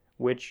Penguin,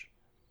 which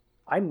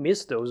I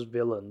miss those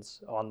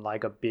villains on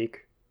like a big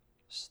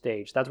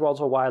stage. That's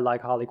also why I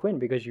like Harley Quinn,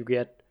 because you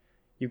get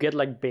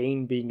like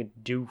Bane being a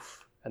doof,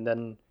 and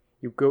then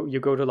you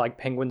go to like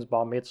Penguin's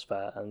bar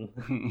mitzvah and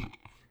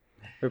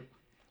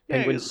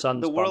Penguin's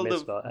son's bar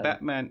mitzvah. The world of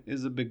Batman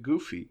is a bit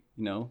goofy,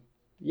 you know.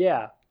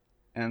 Yeah,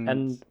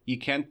 and you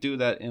can't do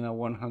that in a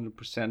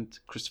 100%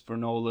 Christopher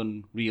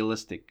Nolan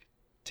realistic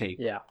take.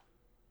 Yeah.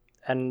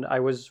 And I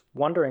was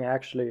wondering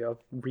actually of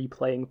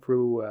replaying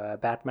through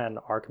Batman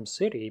Arkham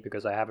City,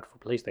 because I have it for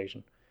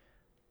PlayStation.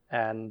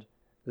 And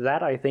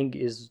that I think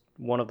is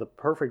one of the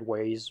perfect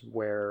ways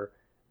where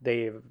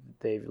they've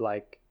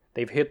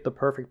hit the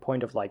perfect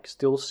point of like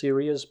still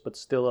serious but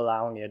still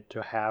allowing it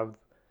to have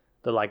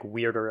the like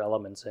weirder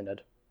elements in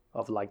it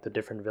of like the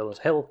different villains.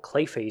 Hell,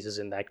 Clayface is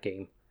in that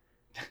game.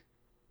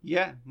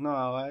 Yeah, no,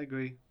 I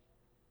agree.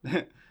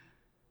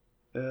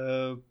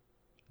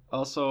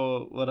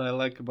 Also, what I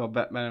like about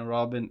Batman and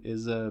Robin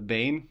is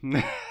Bane.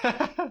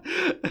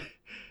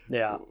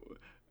 Yeah.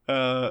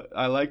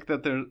 I like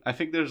that I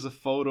think there's a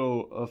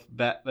photo of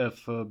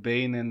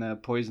Bane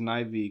and Poison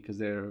Ivy, because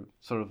they're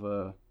sort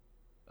of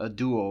a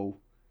duo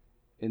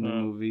in the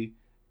movie,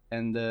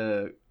 and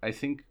I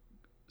think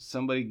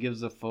somebody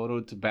gives a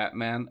photo to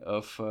Batman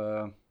of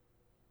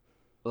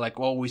like,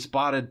 well, we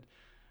spotted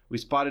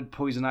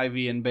Poison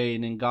Ivy and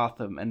Bane in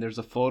Gotham, and there's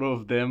a photo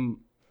of them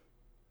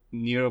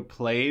near a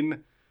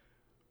plane.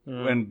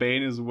 When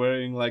Bane is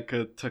wearing like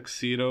a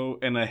tuxedo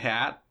and a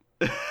hat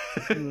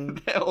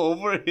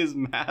over his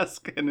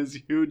mask and his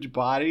huge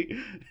body,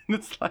 and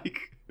it's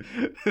like,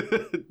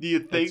 do you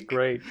think? That's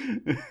great.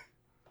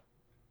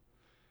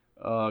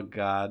 Oh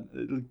God,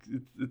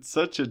 it's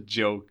such a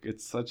joke.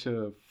 It's such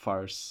a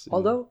farce.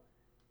 Although,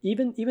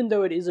 even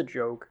though it is a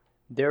joke,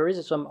 there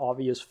is some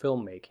obvious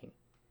filmmaking.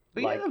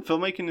 But like, yeah,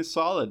 filmmaking is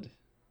solid.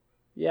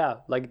 Yeah,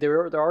 like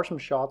there are some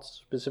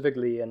shots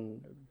specifically, and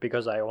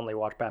because I only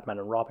watched Batman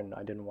and Robin,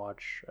 I didn't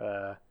watch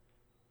the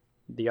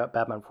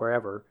Batman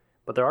Forever.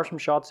 But there are some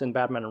shots in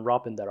Batman and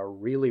Robin that are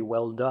really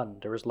well done.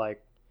 There's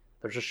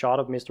a shot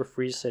of Mr.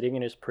 Freeze sitting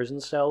in his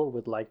prison cell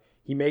with like,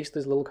 he makes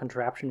this little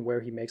contraption where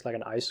he makes like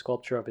an ice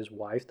sculpture of his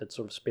wife that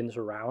sort of spins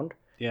around.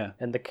 Yeah.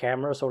 And the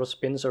camera sort of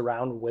spins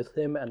around with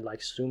him and like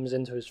zooms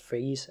into his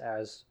face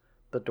as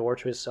the door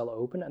to his cell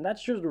open, and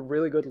that's just a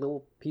really good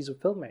little piece of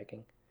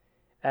filmmaking.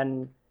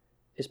 And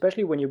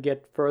especially when you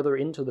get further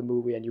into the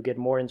movie and you get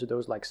more into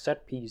those like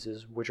set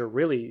pieces, which are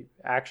really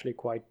actually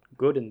quite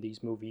good in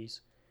these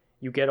movies,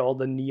 you get all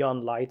the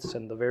neon lights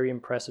and the very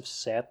impressive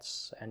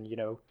sets, and you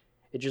know,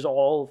 it just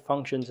all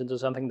functions into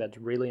something that's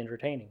really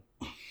entertaining.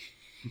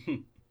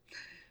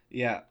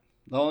 Yeah.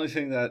 The only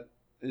thing that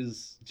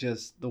is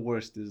just the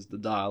worst is the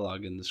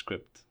dialogue in the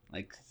script.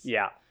 Like,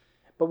 Yeah,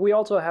 but we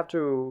also have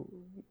to,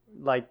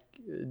 like,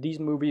 these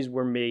movies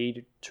were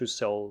made to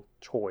sell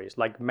toys.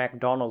 Like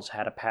McDonald's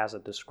had a pass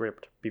at the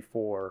script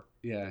before.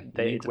 yeah, you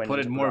They need to went put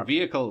in into more production.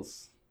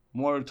 vehicles,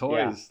 more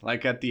toys.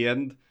 Like at the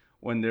end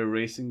when they're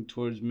racing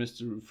towards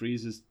Mr.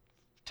 Freeze's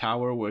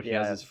tower where he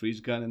has Yeah. his freeze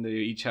gun and they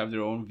each have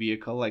their own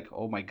vehicle. Like,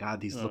 oh my god,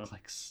 these look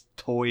like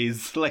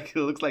toys. Like, it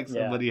looks like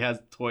Yeah. somebody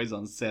has toys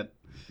on set.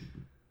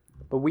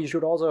 But we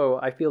should also,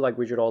 I feel like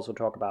we should also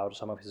talk about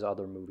some of his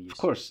other movies. Of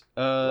course.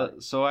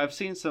 So I've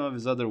seen some of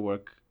his other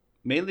work,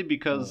 mainly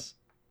because,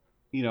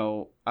 you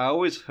know, I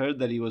always heard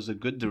that he was a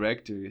good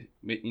director.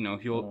 You know,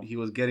 he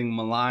was getting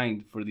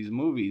maligned for these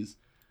movies.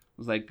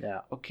 I was like,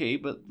 Yeah. okay,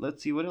 but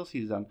let's see what else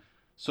he's done.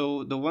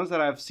 So the ones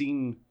that I've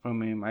seen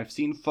from him, I've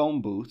seen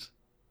Phone Booth,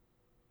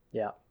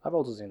 Yeah, I've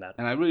also seen that.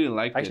 and I really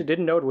liked I actually it.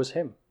 didn't know it was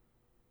him.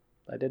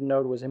 I didn't know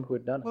it was him who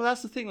had done it. Well,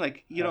 that's the thing.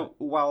 Like, you know,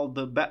 while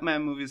the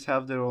Batman movies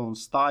have their own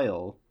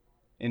style,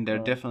 and they're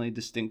definitely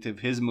distinctive,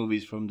 his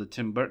movies from the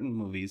Tim Burton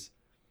movies,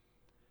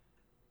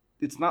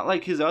 it's not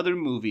like his other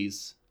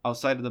movies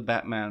outside of the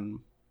Batman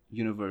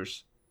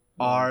universe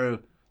are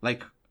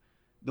like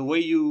the way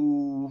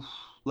you,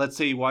 let's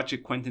say, you watch a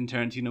Quentin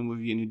Tarantino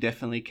movie and you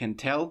definitely can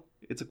tell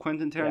it's a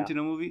Quentin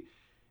Tarantino movie.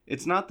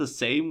 It's not the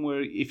same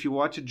where if you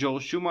watch a Joel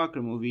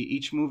Schumacher movie,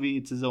 each movie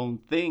it's his own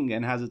thing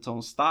and has its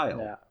own style.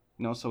 Yeah.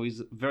 You know, so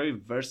he's very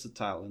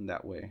versatile in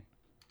that way.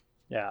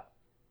 Yeah.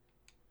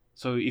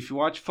 So if you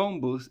watch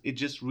Phone Booth, it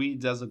just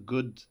reads as a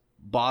good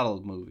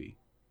bottled movie.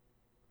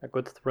 A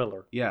good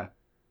thriller. Yeah.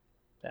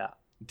 Yeah.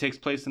 It takes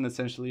place in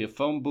essentially a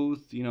phone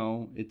booth. You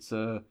know, it's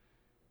a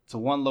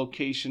one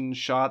location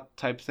shot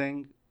type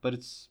thing, but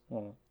it's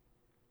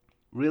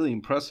really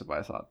impressive,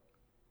 I thought.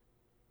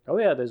 Oh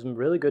yeah, there's some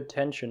really good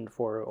tension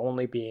for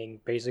only being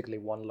basically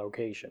one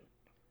location.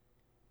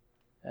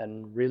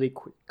 And really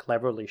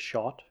cleverly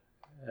shot.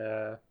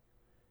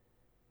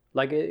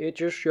 Like it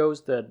just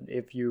shows that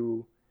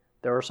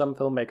there are some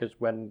filmmakers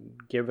when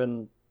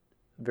given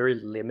very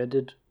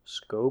limited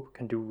scope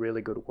can do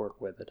really good work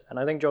with it, and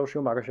I think Joel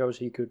Schumacher shows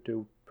he could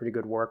do pretty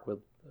good work with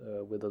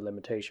the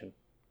limitation.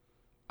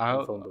 I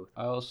Phone Booth.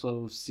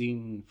 also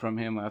seen from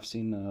him. I've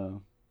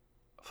seen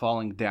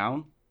Falling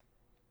Down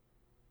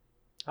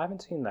I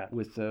haven't seen that.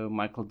 with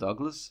Michael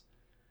Douglas.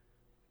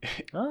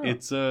 Ah,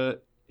 It's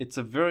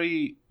a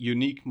very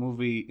unique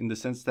movie in the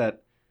sense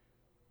that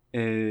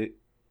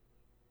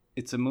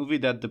it's a movie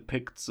that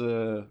depicts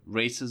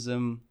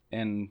racism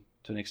and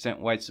to an extent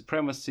white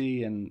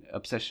supremacy and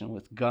obsession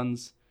with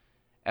guns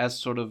as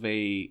sort of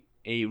a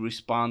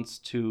response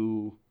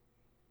to,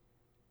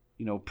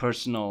 you know,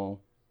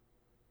 personal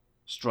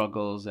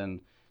struggles and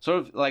sort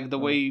of like the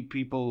way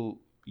people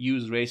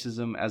use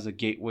racism as a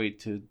gateway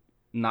to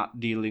not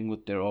dealing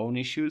with their own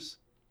issues.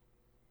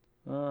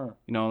 You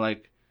know,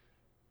 like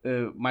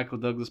Michael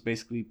Douglas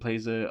basically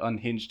plays a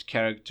unhinged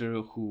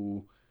character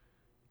who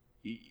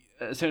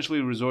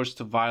essentially resorts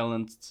to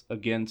violence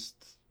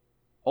against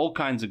all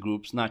kinds of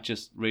groups, not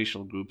just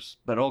racial groups,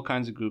 but all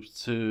kinds of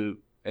groups to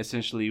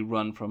essentially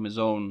run from his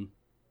own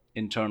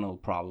internal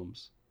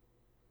problems.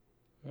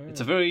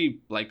 It's a very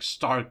like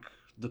stark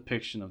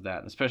depiction of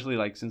that, especially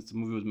like since the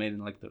movie was made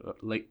in like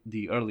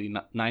the early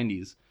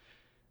 90s.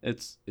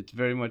 It's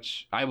very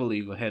much, I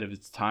believe, ahead of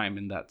its time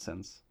in that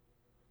sense.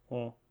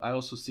 I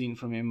also seen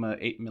from him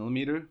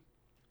 8mm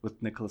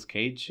with Nicolas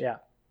Cage. yeah,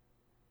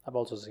 I've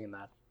also seen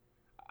that.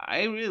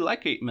 I really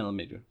like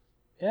 8mm.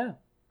 Yeah,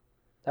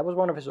 that was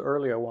one of his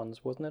earlier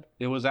ones, wasn't it?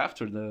 It was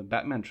after the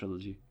Batman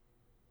trilogy.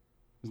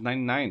 It was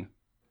 99.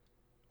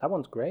 That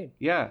one's great.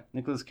 Yeah,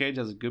 Nicolas Cage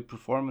has a good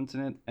performance in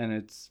it, and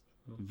it's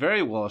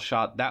very well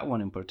shot. That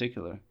one in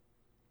particular,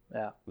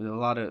 Yeah. with a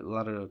lot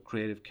of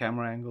creative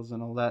camera angles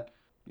and all that.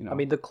 You know, I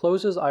mean, the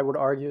closest I would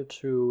argue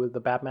to the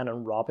Batman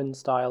and Robin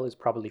style is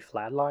probably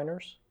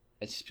Flatliners.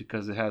 it's just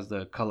because it has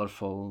the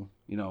colorful,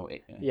 you know.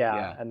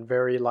 Yeah, and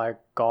very like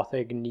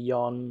gothic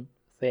neon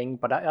thing.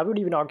 But I would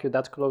even argue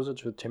that's closer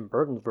to Tim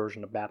Burton's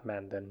version of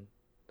Batman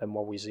than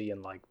what we see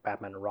in like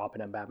Batman and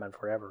Robin and Batman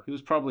Forever. He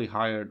was probably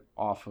hired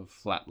off of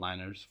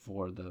Flatliners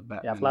for the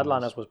Batman. Yeah,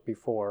 Flatliners was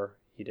before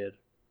he did.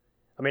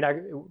 I mean,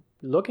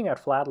 looking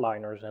at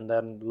Flatliners and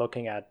then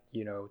looking at,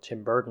 you know,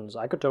 Tim Burton's,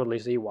 I could totally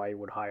see why you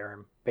would hire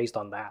him based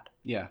on that.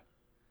 Yeah.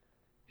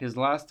 His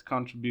last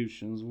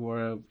contributions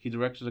were he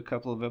directed a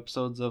couple of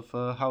episodes of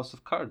House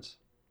of Cards.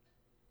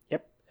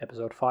 Yep,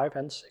 episode 5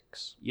 and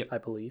 6, Yep. I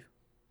believe.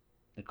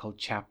 They're called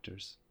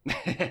chapters.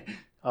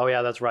 Oh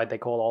yeah, that's right. They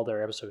call all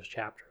their episodes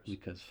chapters.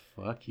 Because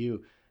fuck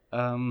you.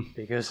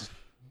 Because,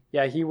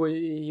 yeah, he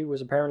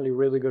was apparently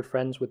really good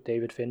friends with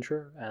David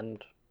Fincher,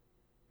 and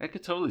I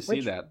could totally see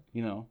Which- that,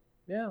 you know.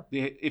 yeah,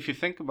 If you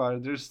think about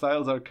it, their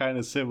styles are kind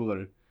of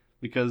similar.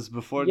 Because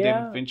before Yeah.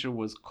 David Fincher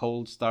was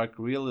cold, stark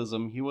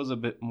realism, he was a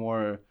bit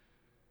more,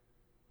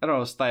 I don't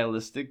know,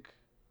 stylistic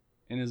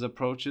in his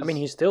approaches. I mean,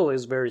 he still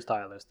is very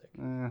stylistic.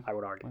 Eh, I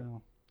would argue.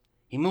 well,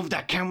 he moved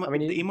that camera. I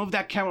mean, he moved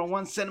that camera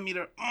 1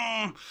 centimeter.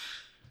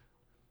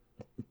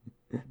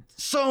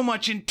 So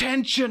much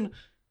intention.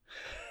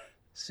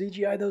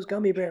 CGI those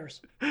gummy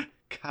bears.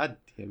 God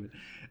damn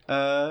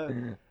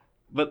it.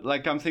 But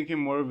like I'm thinking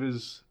more of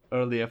his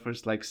early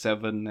efforts, like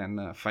Seven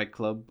and Fight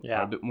Club,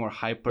 are a bit more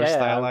hyper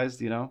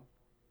stylized, you know.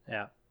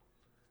 Yeah.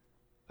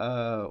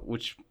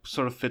 Which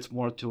sort of fits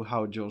more to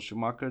how Joel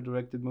Schumacher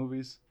directed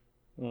movies.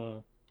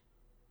 Mm.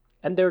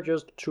 And they're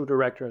just two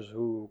directors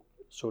who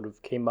sort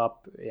of came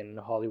up in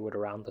Hollywood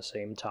around the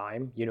same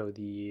time. You know,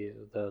 the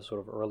sort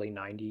of early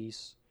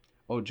 90s.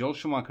 Oh, Joel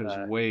Schumacher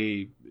is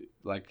way,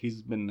 like,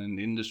 he's been in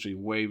the industry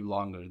way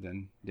longer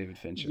than David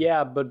Fincher.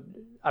 Yeah, but,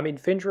 I mean,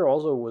 Fincher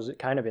also was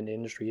kind of in the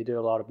industry. He did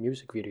a lot of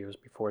music videos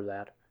before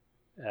that.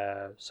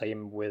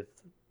 Same with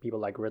people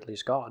like Ridley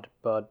Scott.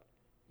 But,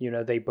 you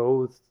know, they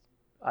both,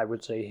 I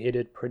would say, hit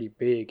it pretty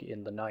big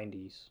in the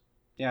 90s.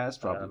 Yeah, that's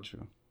probably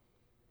true.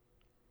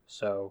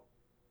 So,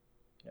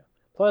 yeah.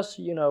 Plus,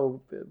 you know,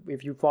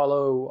 if you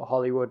follow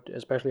Hollywood,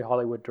 especially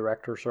Hollywood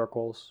director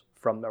circles,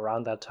 from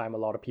around that time, a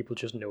lot of people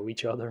just know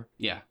each other.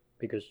 Yeah.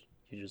 Because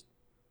you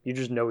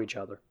just know each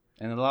other.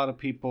 And a lot of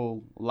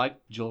people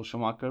liked Joel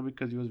Schumacher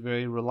because he was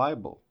very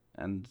reliable.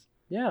 And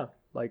yeah,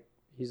 like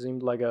he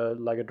seemed like a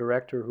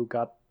director who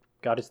got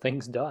his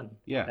things done.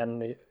 Yeah.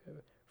 And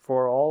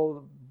for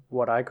all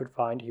what I could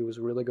find, he was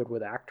really good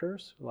with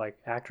actors. Like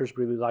actors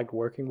really liked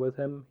working with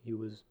him. He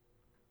was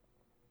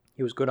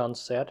good on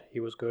set. He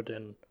was good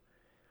in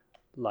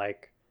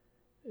like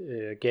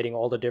getting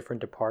all the different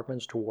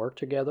departments to work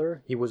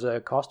together. He was a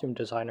costume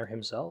designer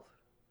himself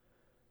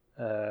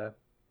for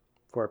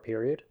a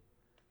period.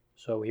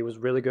 So he was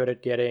really good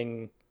at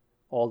getting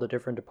all the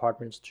different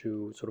departments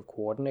to sort of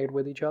coordinate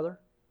with each other.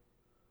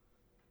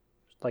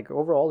 Like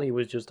overall, he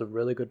was just a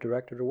really good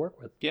director to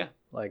work with. Yeah.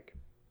 Like,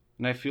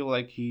 and I feel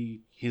like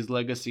his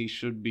legacy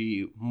should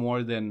be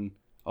more than,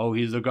 oh,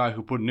 he's the guy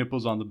who put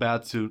nipples on the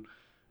bat suit.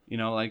 You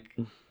know, like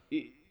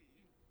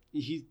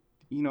he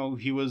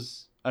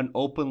was an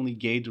openly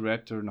gay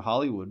director in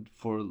Hollywood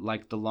for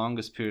like the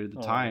longest period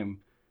of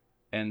time,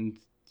 and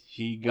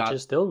which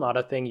is still not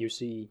a thing you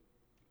see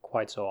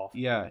quite so often.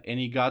 Yeah, and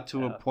he got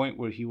to a point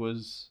where he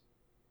was,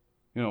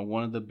 you know,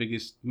 one of the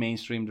biggest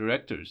mainstream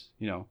directors,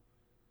 you know.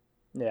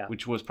 Yeah.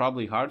 Which was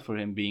probably hard for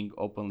him being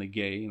openly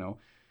gay, you know.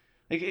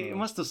 Like it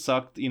must have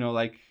sucked, you know,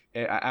 like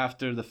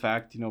after the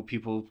fact, you know,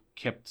 people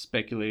kept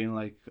speculating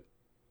like,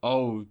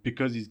 oh,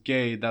 because he's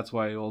gay, that's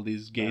why all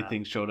these gay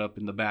things showed up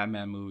in the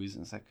Batman movies.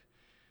 And it's like,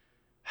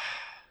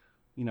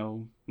 you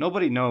know,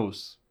 nobody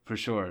knows for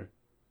sure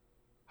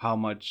how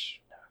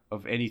much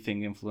of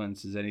anything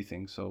influences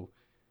anything. So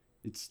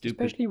it's stupid.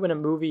 Especially when a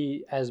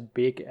movie as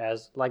big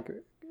as, like,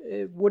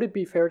 would it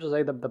be fair to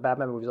say that the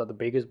Batman movies are the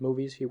biggest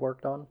movies he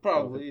worked on?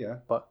 Probably, yeah.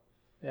 But,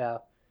 yeah,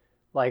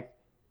 like,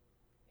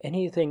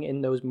 anything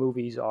in those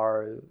movies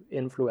are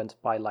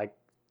influenced by, like,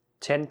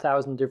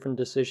 10,000 different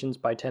decisions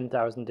by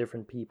 10,000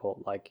 different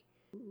people. Like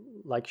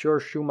sure,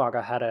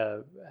 Schumacher had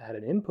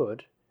an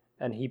input,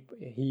 and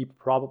he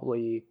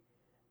probably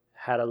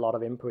had a lot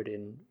of input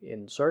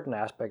in certain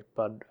aspects,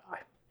 but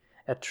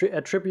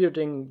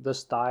attributing the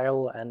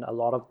style and a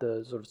lot of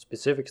the sort of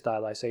specific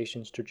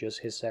stylizations to just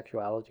his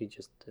sexuality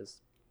just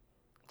is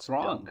it's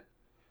wrong.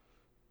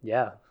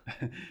 Yeah.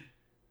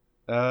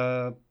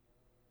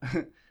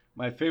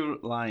 My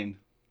favorite line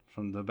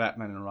from the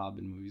Batman and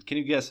Robin movies. Can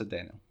you guess it,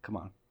 Daniel? Come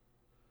on.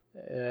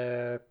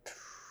 I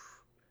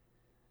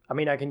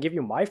mean, I can give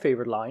you my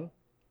favorite line.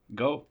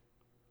 Go.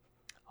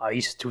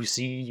 Ice to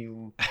see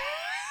you.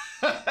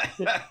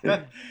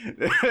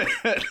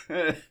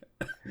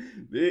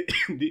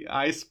 the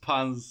ice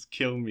puns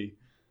kill me.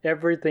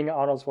 Everything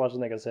Arnold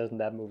Schwarzenegger says in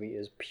that movie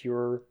is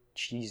pure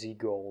cheesy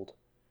gold.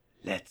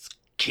 Let's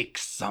kick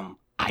some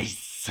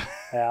ice.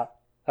 Yeah,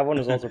 that one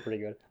is also pretty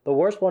good. The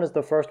worst one is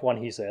the first one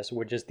he says,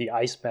 which is the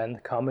Iceman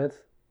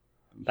cometh.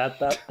 That's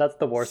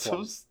the worst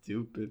one. So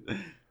stupid.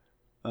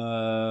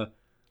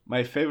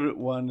 My favorite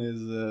one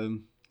is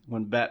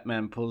when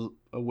Batman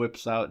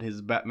whips out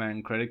his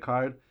Batman credit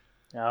card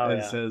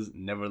and says,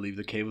 "Never leave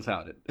the cave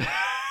without it."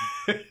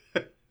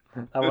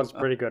 That one's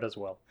pretty good as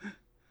well.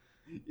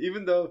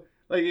 Even though,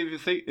 like, if you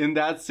think in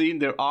that scene,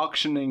 they're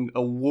auctioning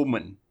a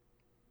woman.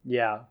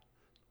 Yeah.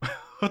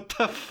 What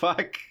the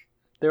fuck?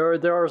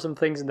 There are some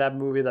things in that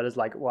movie that is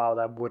like, wow,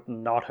 that would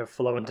not have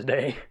flown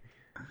today.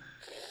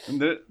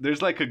 And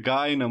there's like a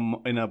guy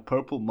in a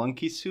purple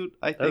monkey suit,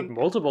 I think. There's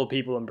multiple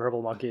people in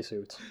purple monkey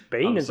suits.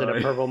 Bane is in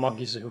a purple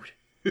monkey suit.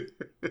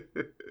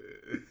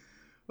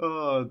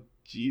 Oh,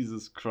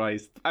 Jesus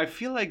Christ. I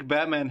feel like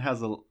Batman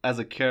as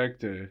a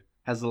character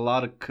has a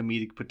lot of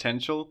comedic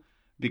potential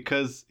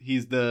because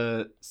he's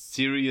the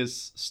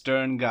serious,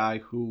 stern guy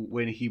who,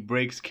 when he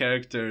breaks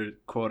character,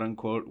 quote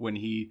unquote, when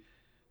he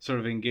sort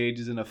of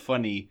engages in a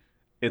funny,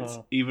 it's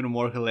even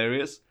more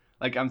hilarious.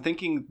 Like, I'm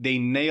thinking they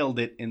nailed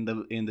it in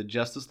the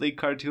Justice League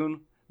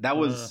cartoon. That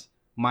was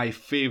my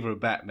favorite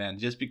Batman,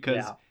 just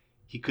because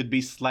he could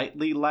be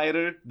slightly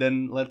lighter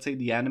than, let's say,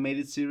 the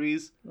animated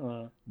series.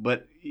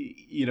 But,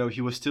 you know,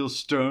 he was still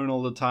stern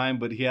all the time,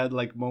 but he had,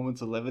 like,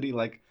 moments of levity.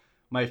 Like,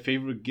 my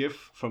favorite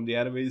gif from the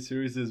animated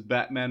series is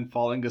Batman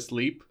falling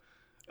asleep.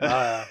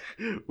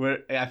 Where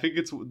I think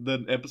it's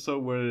the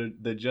episode where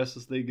the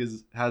Justice League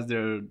has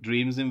their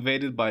dreams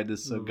invaded by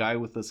this guy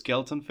with a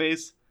skeleton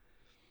face.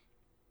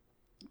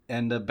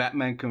 And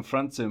Batman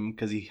confronts him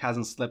because he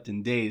hasn't slept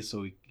in days,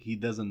 so he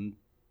doesn't,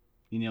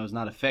 you know, is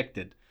not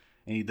affected.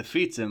 And he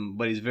defeats him,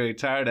 but he's very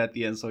tired at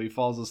the end, so he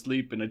falls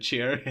asleep in a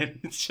chair, and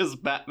it's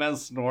just Batman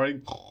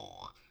snoring.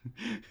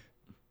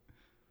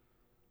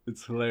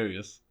 It's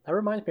hilarious. That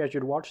reminds me, I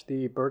should watch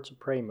the Birds of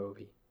Prey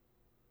movie.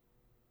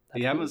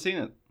 You haven't seen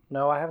it?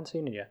 No, I haven't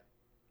seen it yet.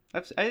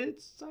 I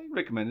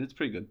recommend it. It's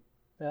pretty good.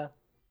 Yeah.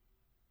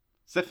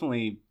 It's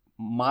definitely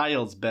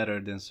miles better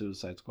than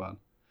Suicide Squad.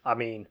 I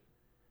mean,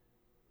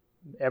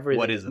 everything.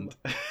 What isn't?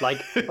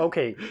 Like,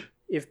 okay,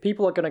 if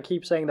people are gonna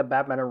keep saying that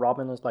Batman and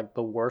Robin is like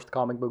the worst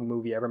comic book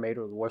movie ever made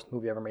or the worst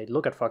movie ever made,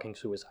 look at fucking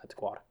Suicide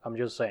Squad. I'm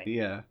just saying.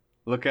 Yeah.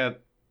 Look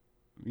at,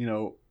 you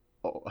know,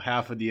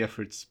 half of the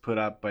efforts put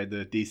up by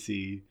the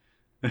DC.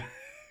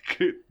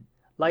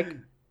 Like,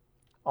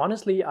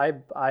 honestly,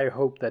 I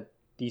hope that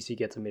DC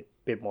gets a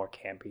bit more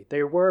campy.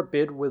 They were a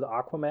bit with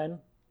Aquaman.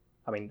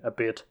 I mean,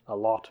 a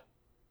lot.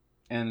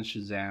 And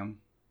Shazam.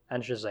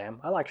 And Shazam.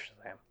 I like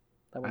Shazam.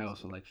 I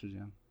also like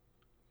Shazam.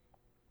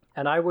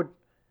 And I would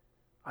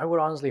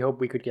honestly hope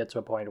we could get to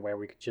a point where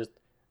we could just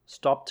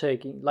stop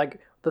taking...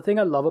 Like, the thing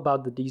I love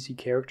about the DC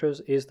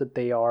characters is that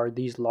they are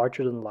these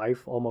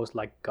larger-than-life, almost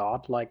like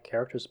god-like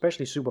characters,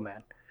 especially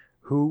Superman,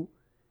 who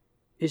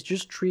is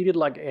just treated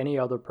like any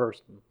other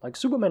person. Like,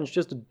 Superman's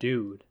just a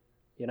dude,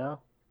 you know?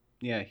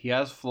 Yeah, he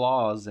has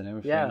flaws and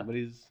everything, but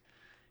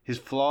his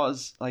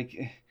flaws, like,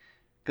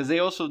 because they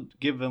also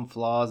give him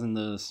flaws in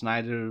the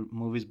Snyder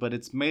movies, but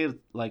it's made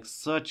like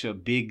such a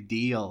big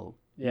deal.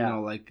 Yeah. You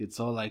know, like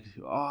it's all like,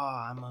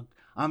 oh,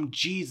 I'm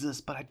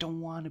Jesus, but I don't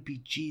want to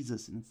be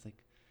Jesus, and it's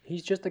like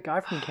he's just a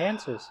guy from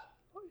Kansas.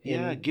 Give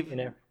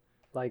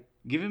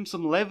him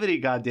some levity,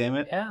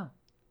 goddammit. Yeah.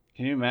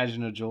 Can you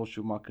imagine a Joel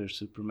Schumacher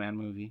Superman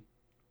movie?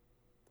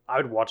 I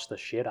would watch the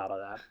shit out of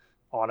that,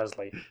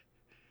 honestly.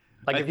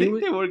 Like, I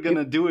think they were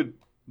gonna do it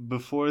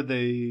before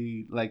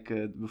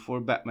before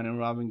Batman and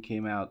Robin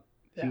came out.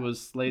 Yeah. He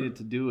was slated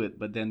to do it,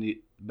 but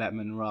then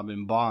Batman and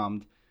Robin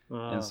bombed,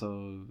 and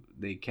so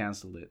they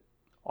canceled it.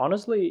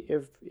 Honestly,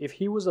 if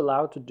he was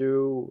allowed to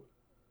do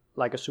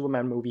like a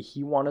Superman movie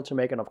he wanted to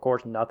make, and of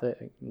course not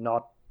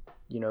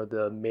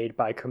the made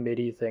by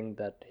committee thing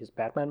that his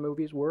Batman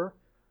movies were,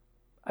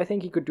 I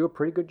think he could do a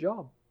pretty good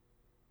job.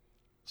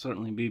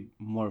 Certainly be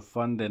more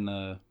fun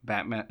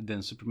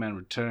than Superman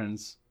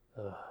Returns.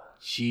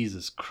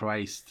 Jesus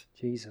Christ.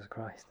 I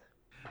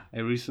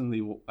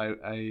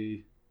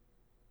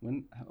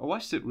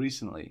watched it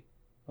recently.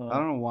 I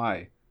don't know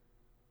why.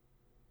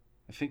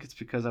 I think it's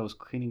because I was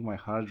cleaning my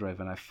hard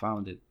drive and I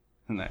found it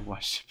and I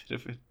watched a bit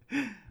of it.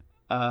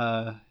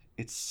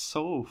 It's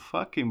so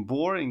fucking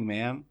boring,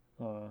 man.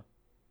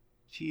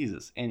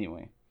 Jesus.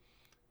 Anyway.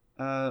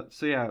 So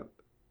yeah,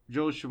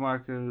 Joel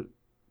Schumacher.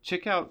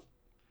 Check out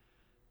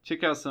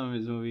some of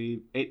his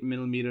movie.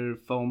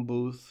 8mm phone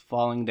booth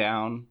falling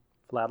down.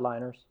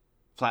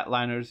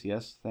 Flatliners,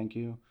 yes, thank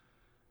you.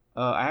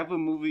 I have a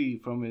movie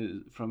from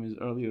his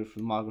earlier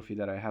filmography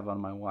that I have on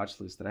my watch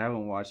list that I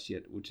haven't watched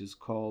yet, which is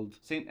called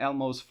St.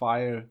 Elmo's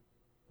Fire.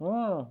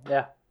 Oh,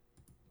 yeah.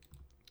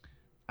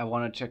 I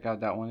want to check out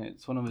that one.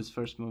 It's one of his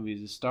first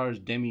movies. It stars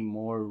Demi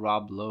Moore,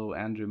 Rob Lowe,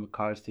 Andrew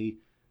McCarthy,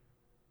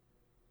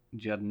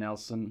 Judd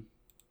Nelson.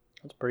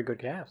 That's a pretty good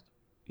cast.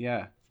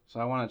 Yeah,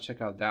 so I want to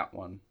check out that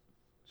one.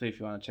 So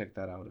if you want to check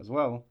that out as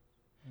well,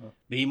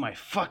 be my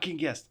fucking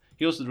guest.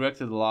 He also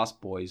directed The Lost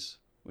Boys,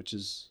 which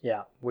is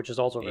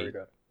also very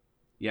good.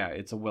 Yeah,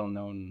 it's a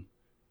well-known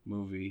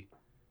movie.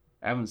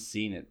 I haven't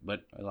seen it,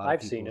 but a lot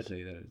of people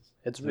say that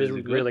it's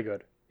really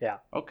good. Yeah.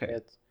 Okay.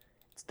 It's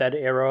that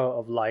era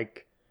of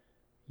like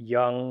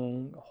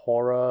young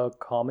horror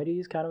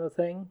comedies kind of a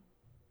thing.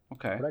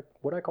 Okay.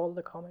 Would I call it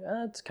a comedy?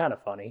 It's kind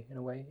of funny in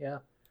a way. Yeah.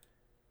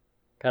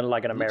 Kind of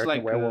like an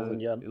American Werewolf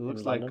in London. It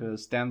looks like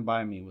Stand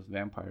By Me with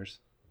vampires.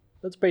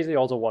 That's basically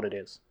also what it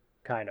is.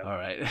 Kind of. All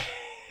right.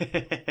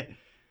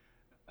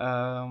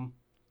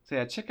 So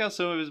yeah, check out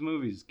some of his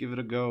movies. Give it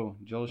a go.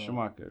 Joel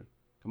Schumacher.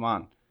 Come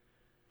on.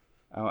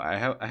 I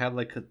have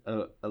like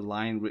a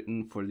line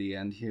written for the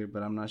end here,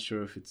 but I'm not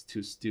sure if it's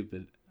too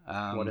stupid.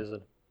 What is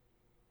it?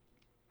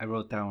 I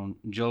wrote down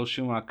Joel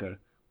Schumacher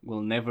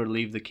will never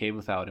leave the cave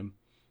without him.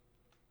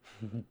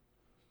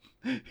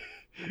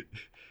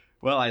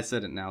 Well, I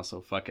said it now, so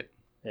fuck it.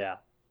 Yeah.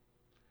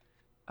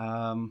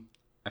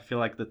 I feel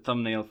like the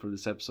thumbnail for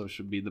this episode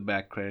should be the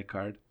back credit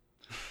card.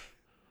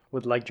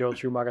 With like Joel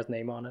Schumacher's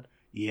name on it?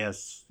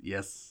 Yes.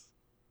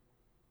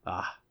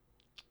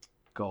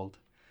 Gold.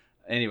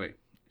 Anyway,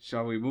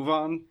 shall we move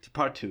on to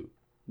part 2?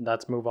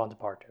 Let's move on to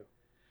part 2.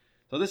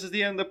 So this is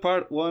the end of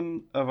part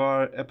 1 of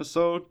our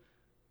episode.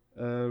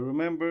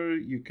 Remember,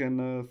 you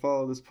can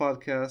follow this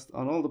podcast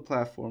on all the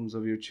platforms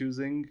of your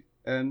choosing.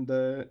 And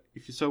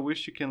if you so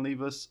wish, you can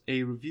leave us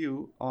a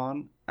review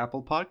on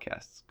Apple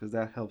Podcasts, because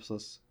that helps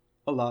us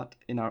a lot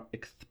in our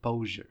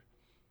exposure.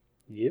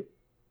 Yep.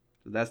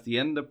 So that's the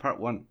end of part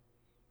 1.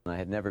 I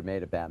had never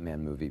made a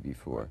Batman movie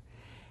before,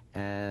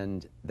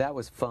 and that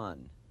was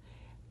fun.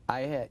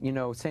 I had,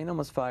 St.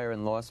 Elmo's Fire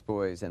and Lost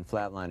Boys and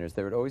Flatliners,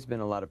 there had always been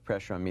a lot of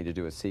pressure on me to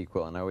do a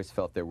sequel, and I always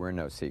felt there were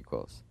no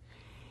sequels.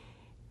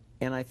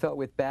 And I thought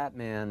with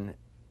Batman,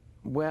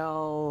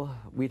 well,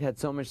 we'd had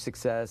so much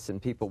success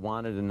and people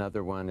wanted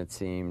another one, it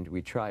seemed.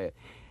 We'd try it.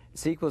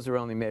 Sequels are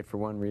only made for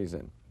one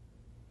reason,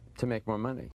 to make more money.